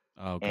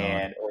 Oh God.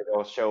 and or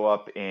they'll show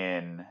up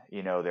in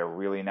their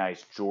really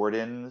nice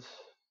Jordans,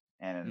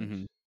 and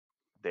Hmm.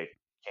 they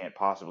can't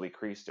possibly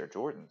crease their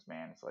Jordans,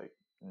 man. It's like,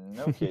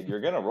 no, kid,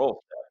 you're gonna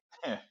roll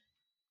stuff.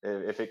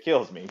 If it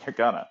kills me, you're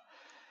gonna.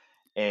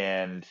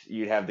 And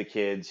you'd have the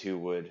kids who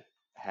would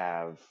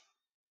have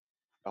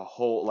a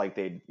whole like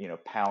they'd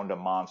pound a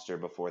monster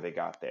before they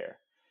got there.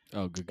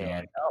 Oh good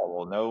And God. oh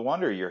well, no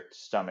wonder your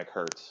stomach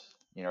hurts.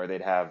 Or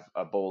they'd have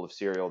a bowl of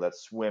cereal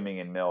that's swimming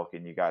in milk,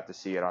 and you got to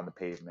see it on the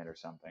pavement or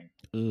something.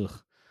 Ugh.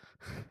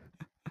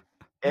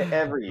 Oh,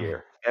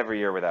 Every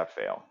year without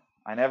fail.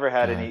 I never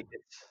had God. any.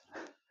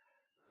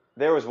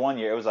 There was one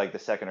year. It was like the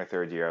second or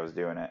third year I was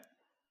doing it.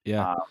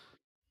 Yeah. Uh,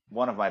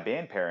 One of my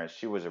band parents,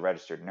 she was a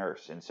registered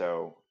nurse, and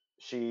so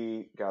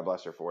she, God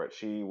bless her for it,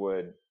 she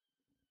would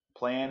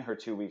plan her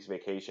 2 weeks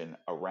vacation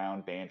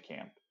around band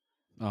camp.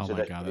 Oh so my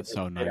that God, he would that's just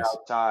so sit nice.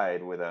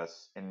 outside with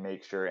us and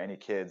make sure any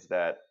kids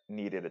that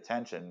needed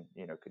attention,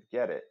 could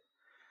get it.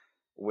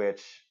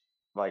 Which,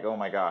 like, oh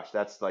my gosh,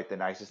 that's like the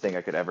nicest thing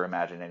I could ever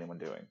imagine anyone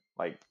doing.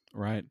 Like,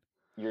 Right.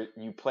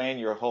 you plan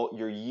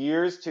your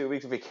year's 2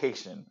 weeks of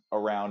vacation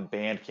around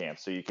band camp,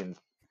 so you can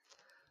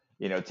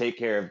take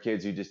care of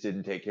kids who just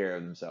didn't take care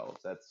of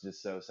themselves. That's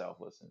just so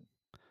selfless. And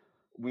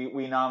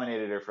we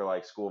nominated her for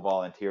like school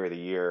volunteer of the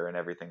year and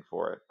everything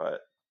for it.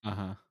 But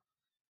Uh-huh.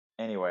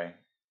 anyway, God.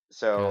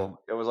 so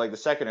it was like the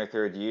second or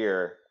third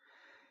year,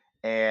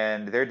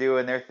 and they're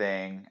doing their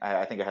thing.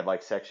 I think I had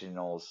like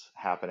sectionals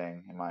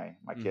happening, and my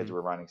kids Mm-hmm.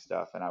 were running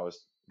stuff, and I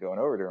was going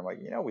over to her. I'm like,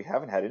 we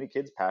haven't had any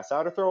kids pass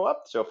out or throw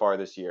up so far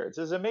this year. This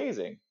is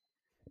amazing.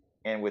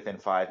 And within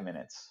 5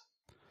 minutes,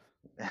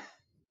 And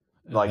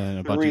like then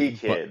a bunch of, three but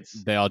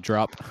kids. they all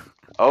drop.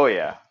 Oh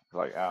yeah,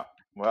 like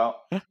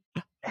well,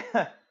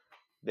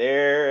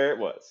 there it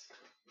was.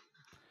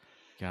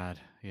 God,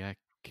 yeah,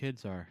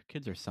 kids are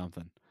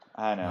something.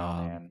 I know,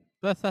 man.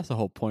 That's the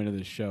whole point of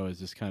this show, is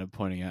just kind of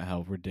pointing out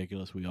how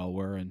ridiculous we all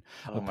were, and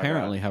Oh my gosh.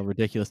 apparently how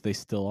ridiculous they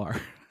still are.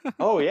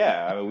 Oh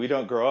yeah. I mean, we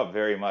don't grow up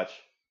very much.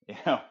 You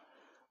know,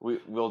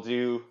 we'll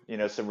do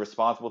some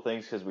responsible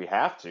things because we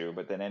have to,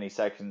 but then any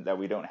section that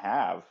we don't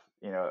have,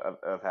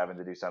 of having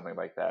to do something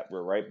like that,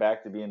 we're right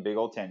back to being big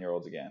old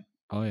 10-year-olds again.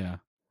 Oh yeah.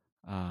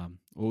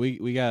 Well,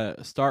 we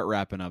gotta start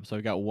wrapping up, so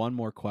I've got one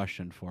more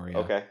question for you,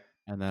 Okay.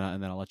 and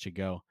then I'll let you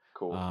go.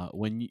 Cool.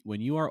 When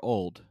you are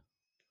old,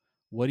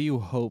 what do you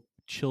hope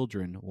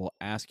children will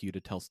ask you to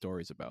tell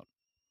stories about?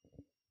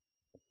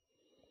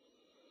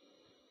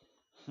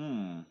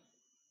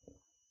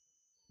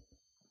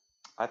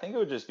 I think it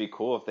would just be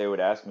cool if they would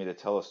ask me to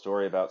tell a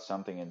story about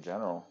something in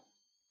general.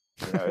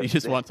 You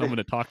just want someone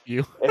to talk to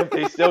you. If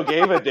they still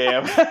gave a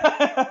damn.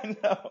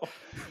 No.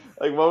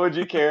 Like, what would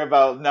you care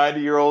about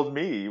 90-year-old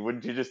me?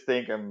 Wouldn't you just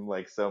think I'm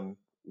like some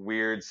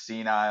weird,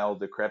 senile,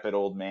 decrepit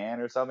old man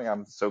or something?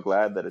 I'm so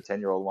glad that a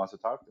 10-year-old wants to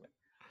talk to me.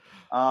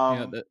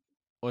 Yeah. Um,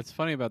 What's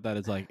funny about that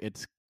is like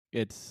it's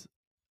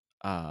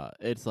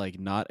like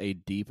not a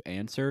deep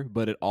answer,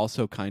 but it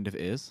also kind of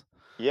is.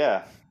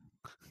 yeah,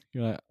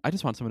 You're like, I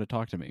just want someone to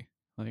talk to me.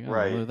 Like, oh,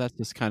 right, well, that's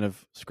just kind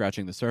of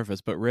scratching the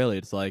surface, but really,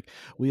 it's like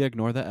we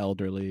ignore the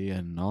elderly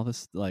and all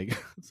this, like,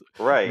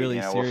 right. really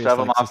We'll serious, shove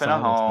them like, off in a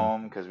societal stuff.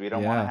 home because we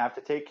don't want to Yeah. have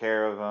to take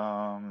care of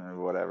them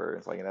or whatever.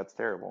 It's like that's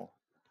terrible.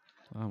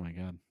 Oh my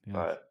God. Yeah.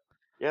 But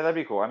yeah, that'd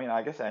be cool. I mean,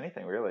 I guess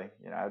anything really.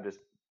 I'd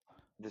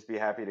just be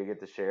happy to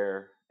get to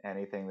share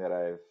anything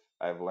that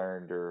I've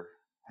learned or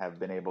have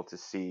been able to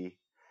see.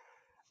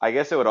 I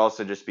guess it would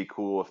also just be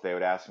cool if they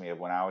would ask me of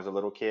when I was a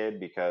little kid,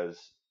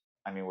 because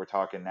I mean, we're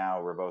talking now,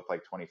 we're both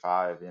like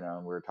 25,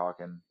 and we're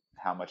talking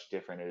how much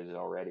different it is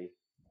already.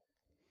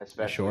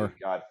 Especially, Sure.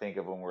 God, think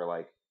of when we're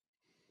like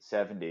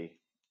 70,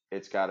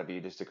 it's got to be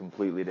just a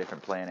completely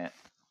different planet.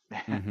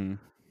 Mm-hmm.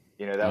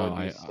 That Oh, would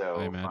be I so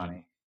imagine.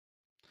 funny.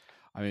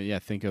 I mean, yeah.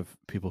 Think of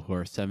people who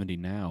are 70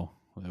 now.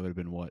 Well, they would have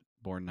been what,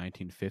 born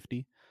 1950.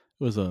 It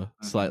was a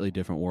Hmm. slightly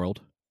different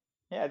world.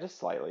 Yeah, just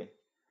slightly.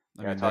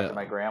 I I mean, talked to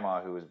my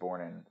grandma who was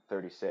born in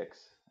 36.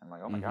 I'm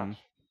like, oh my mm-hmm. gosh,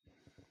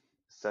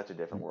 such a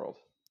different world.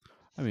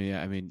 I mean,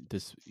 yeah. I mean,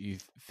 this you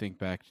think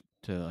back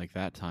to like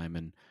that time,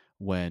 and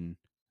when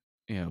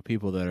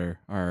people that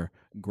are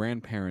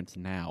grandparents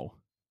now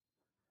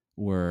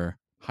were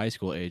high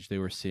school age, they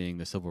were seeing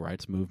the civil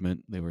rights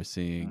movement. They were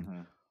seeing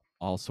Hmm.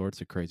 all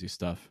sorts of crazy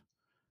stuff.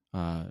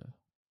 Uh,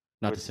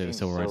 not Which to say the seems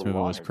civil so rights movement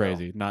long was ago.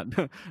 crazy. Not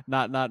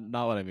not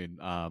what I mean.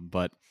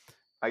 But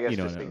I guess you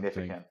know just what I'm saying.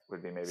 significant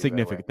would be maybe a better way.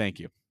 Significant. Thank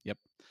you. Yep.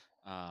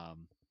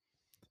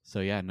 So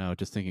yeah, no,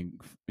 just thinking.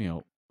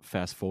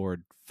 Fast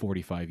forward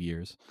 45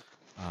 years.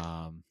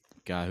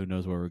 God, who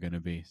knows where we're gonna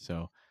be?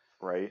 So,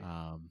 Right?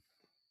 God.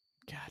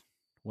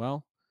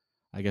 Well,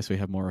 I guess we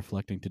have more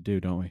reflecting to do,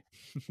 don't we?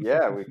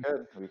 Yeah, we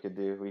could. We could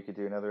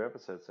do another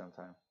episode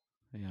sometime.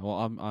 Yeah.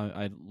 Well,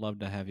 I'd love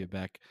to have you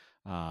back.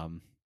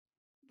 Um,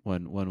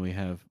 when we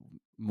have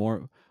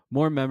more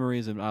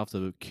memories, and I'll have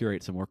to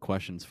curate some more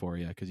questions for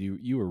you, because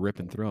you were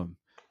ripping through them.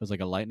 It was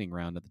like a lightning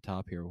round at the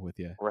top here with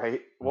you.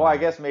 Right? Well, I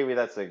guess maybe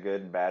that's a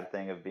good and bad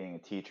thing of being a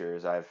teacher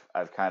is I've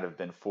kind of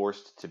been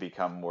forced to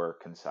become more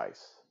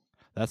concise.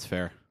 That's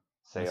fair.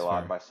 Say That's a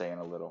lot fair. by saying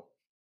a little.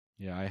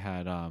 Yeah, I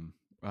had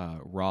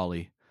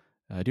Raleigh.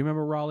 Do you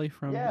remember Raleigh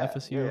from Yeah, yeah,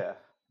 FSU?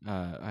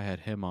 yeah. I had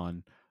him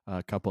on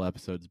a couple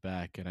episodes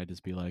back, and I'd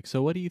just be like,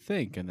 "So, what do you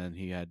think?" And then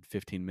he had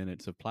 15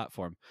 minutes of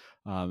platform.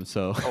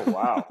 So Oh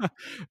wow.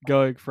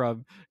 going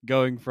from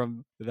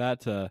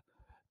that to,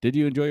 "Did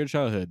you enjoy your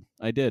childhood?"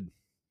 I did.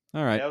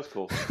 All right. Yeah, that was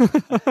cool.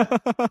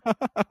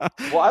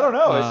 Well, I don't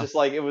know. It's uh, just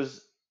like it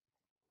was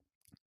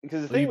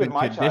because the well, thing you've with been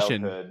my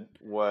conditioned. childhood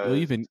Well,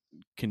 you've was been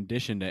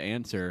conditioned to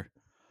answer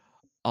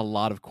a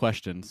lot of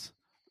questions,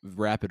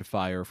 rapid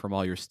fire, from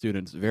all your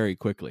students very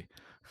quickly.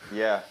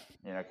 yeah,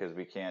 because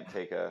we can't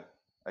take a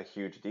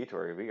huge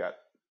detour. We got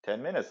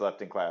 10 minutes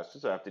left in class,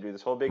 just have to do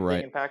this whole big thing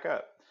Right. and pack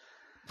up.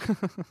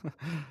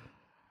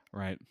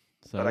 Right.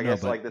 But So I no,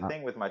 guess but like the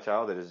thing with my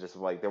childhood is just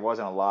like there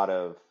wasn't a lot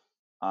of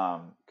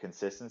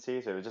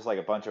consistency. So it was just like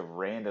a bunch of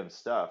random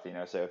stuff, you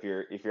know. So if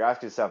you're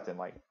asking something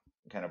like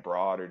kind of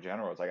broad or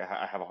general, it's like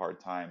I have a hard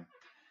time,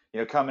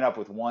 coming up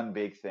with one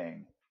big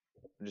thing.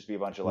 It'd just be a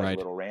bunch of like Right.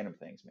 little random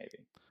things,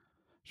 maybe.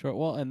 Sure.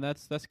 Well, and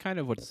that's kind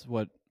of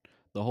what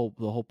the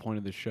whole point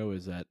of the show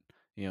is, that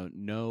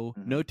no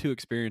Hmm. two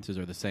experiences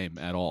are the same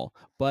at all,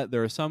 but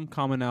there are some Right.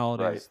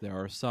 commonalities. There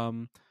are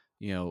some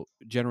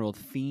general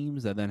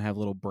themes that then have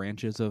little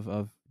branches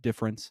of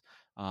difference.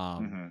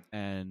 Hmm.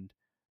 And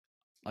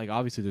like,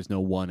 obviously there's no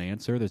one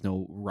answer. There's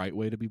no right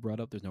way to be brought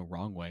up. There's no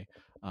wrong way.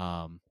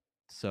 Um,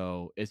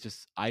 so it's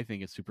just, I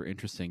think it's super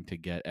interesting to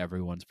get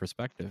everyone's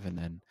perspective, and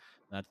then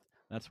that's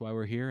that's why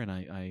we're here. And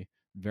I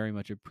very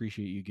much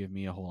appreciate you giving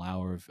me a whole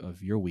hour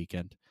of your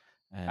weekend.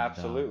 And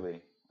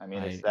Absolutely. I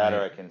mean, it's that,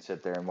 or I I can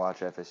sit there and watch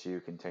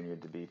FSU continue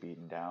to be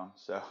beaten down.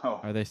 So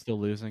are they still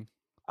losing?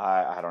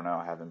 I don't know.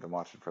 I haven't been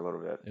watching for a little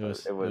bit, It but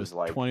was it it was was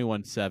like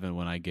 21-7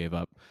 when I gave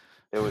up.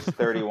 it was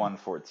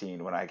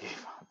 31-14 when I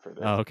gave up for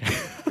this. Oh, okay.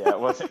 Yeah, it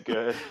wasn't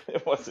good.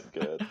 It wasn't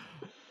good.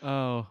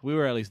 Oh, we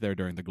were at least there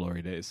during the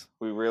glory days.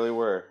 We really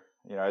were.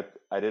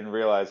 I didn't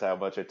realize how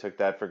much I took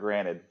that for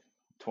granted.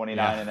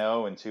 Yeah.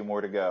 29-0 and two more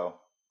to go.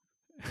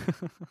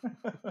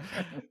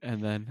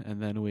 and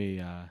then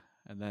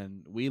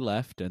we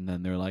left, and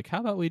then they're like, "How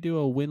about we do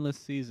a winless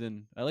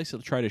season? At least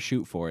they'll try to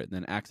shoot for it, and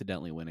then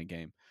accidentally win a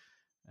game."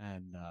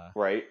 And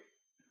Right?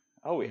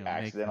 Oh, we make the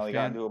accidentally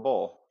got fan. into a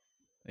bowl.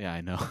 Yeah,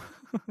 I know.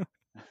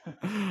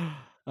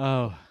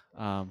 Oh,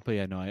 but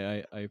yeah, no,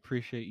 I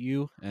appreciate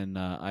you, and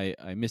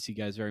I miss you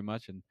guys very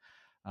much, and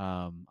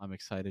I'm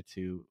excited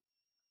to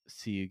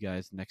see you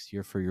guys next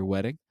year for your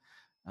wedding.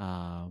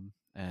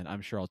 And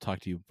I'm sure I'll talk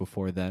to you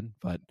before then,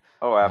 but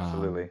Oh, um,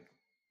 absolutely.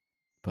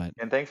 but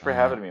And thanks for uh,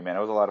 having me, man. It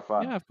was a lot of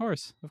fun. yeah, of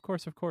course, of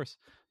course, of course.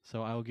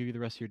 So I will give you the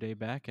rest of your day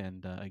back,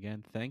 and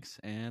again, thanks,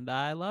 and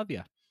I love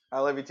you. I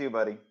love you too,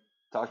 buddy.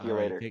 Talk to All you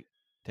right, later.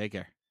 take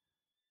care.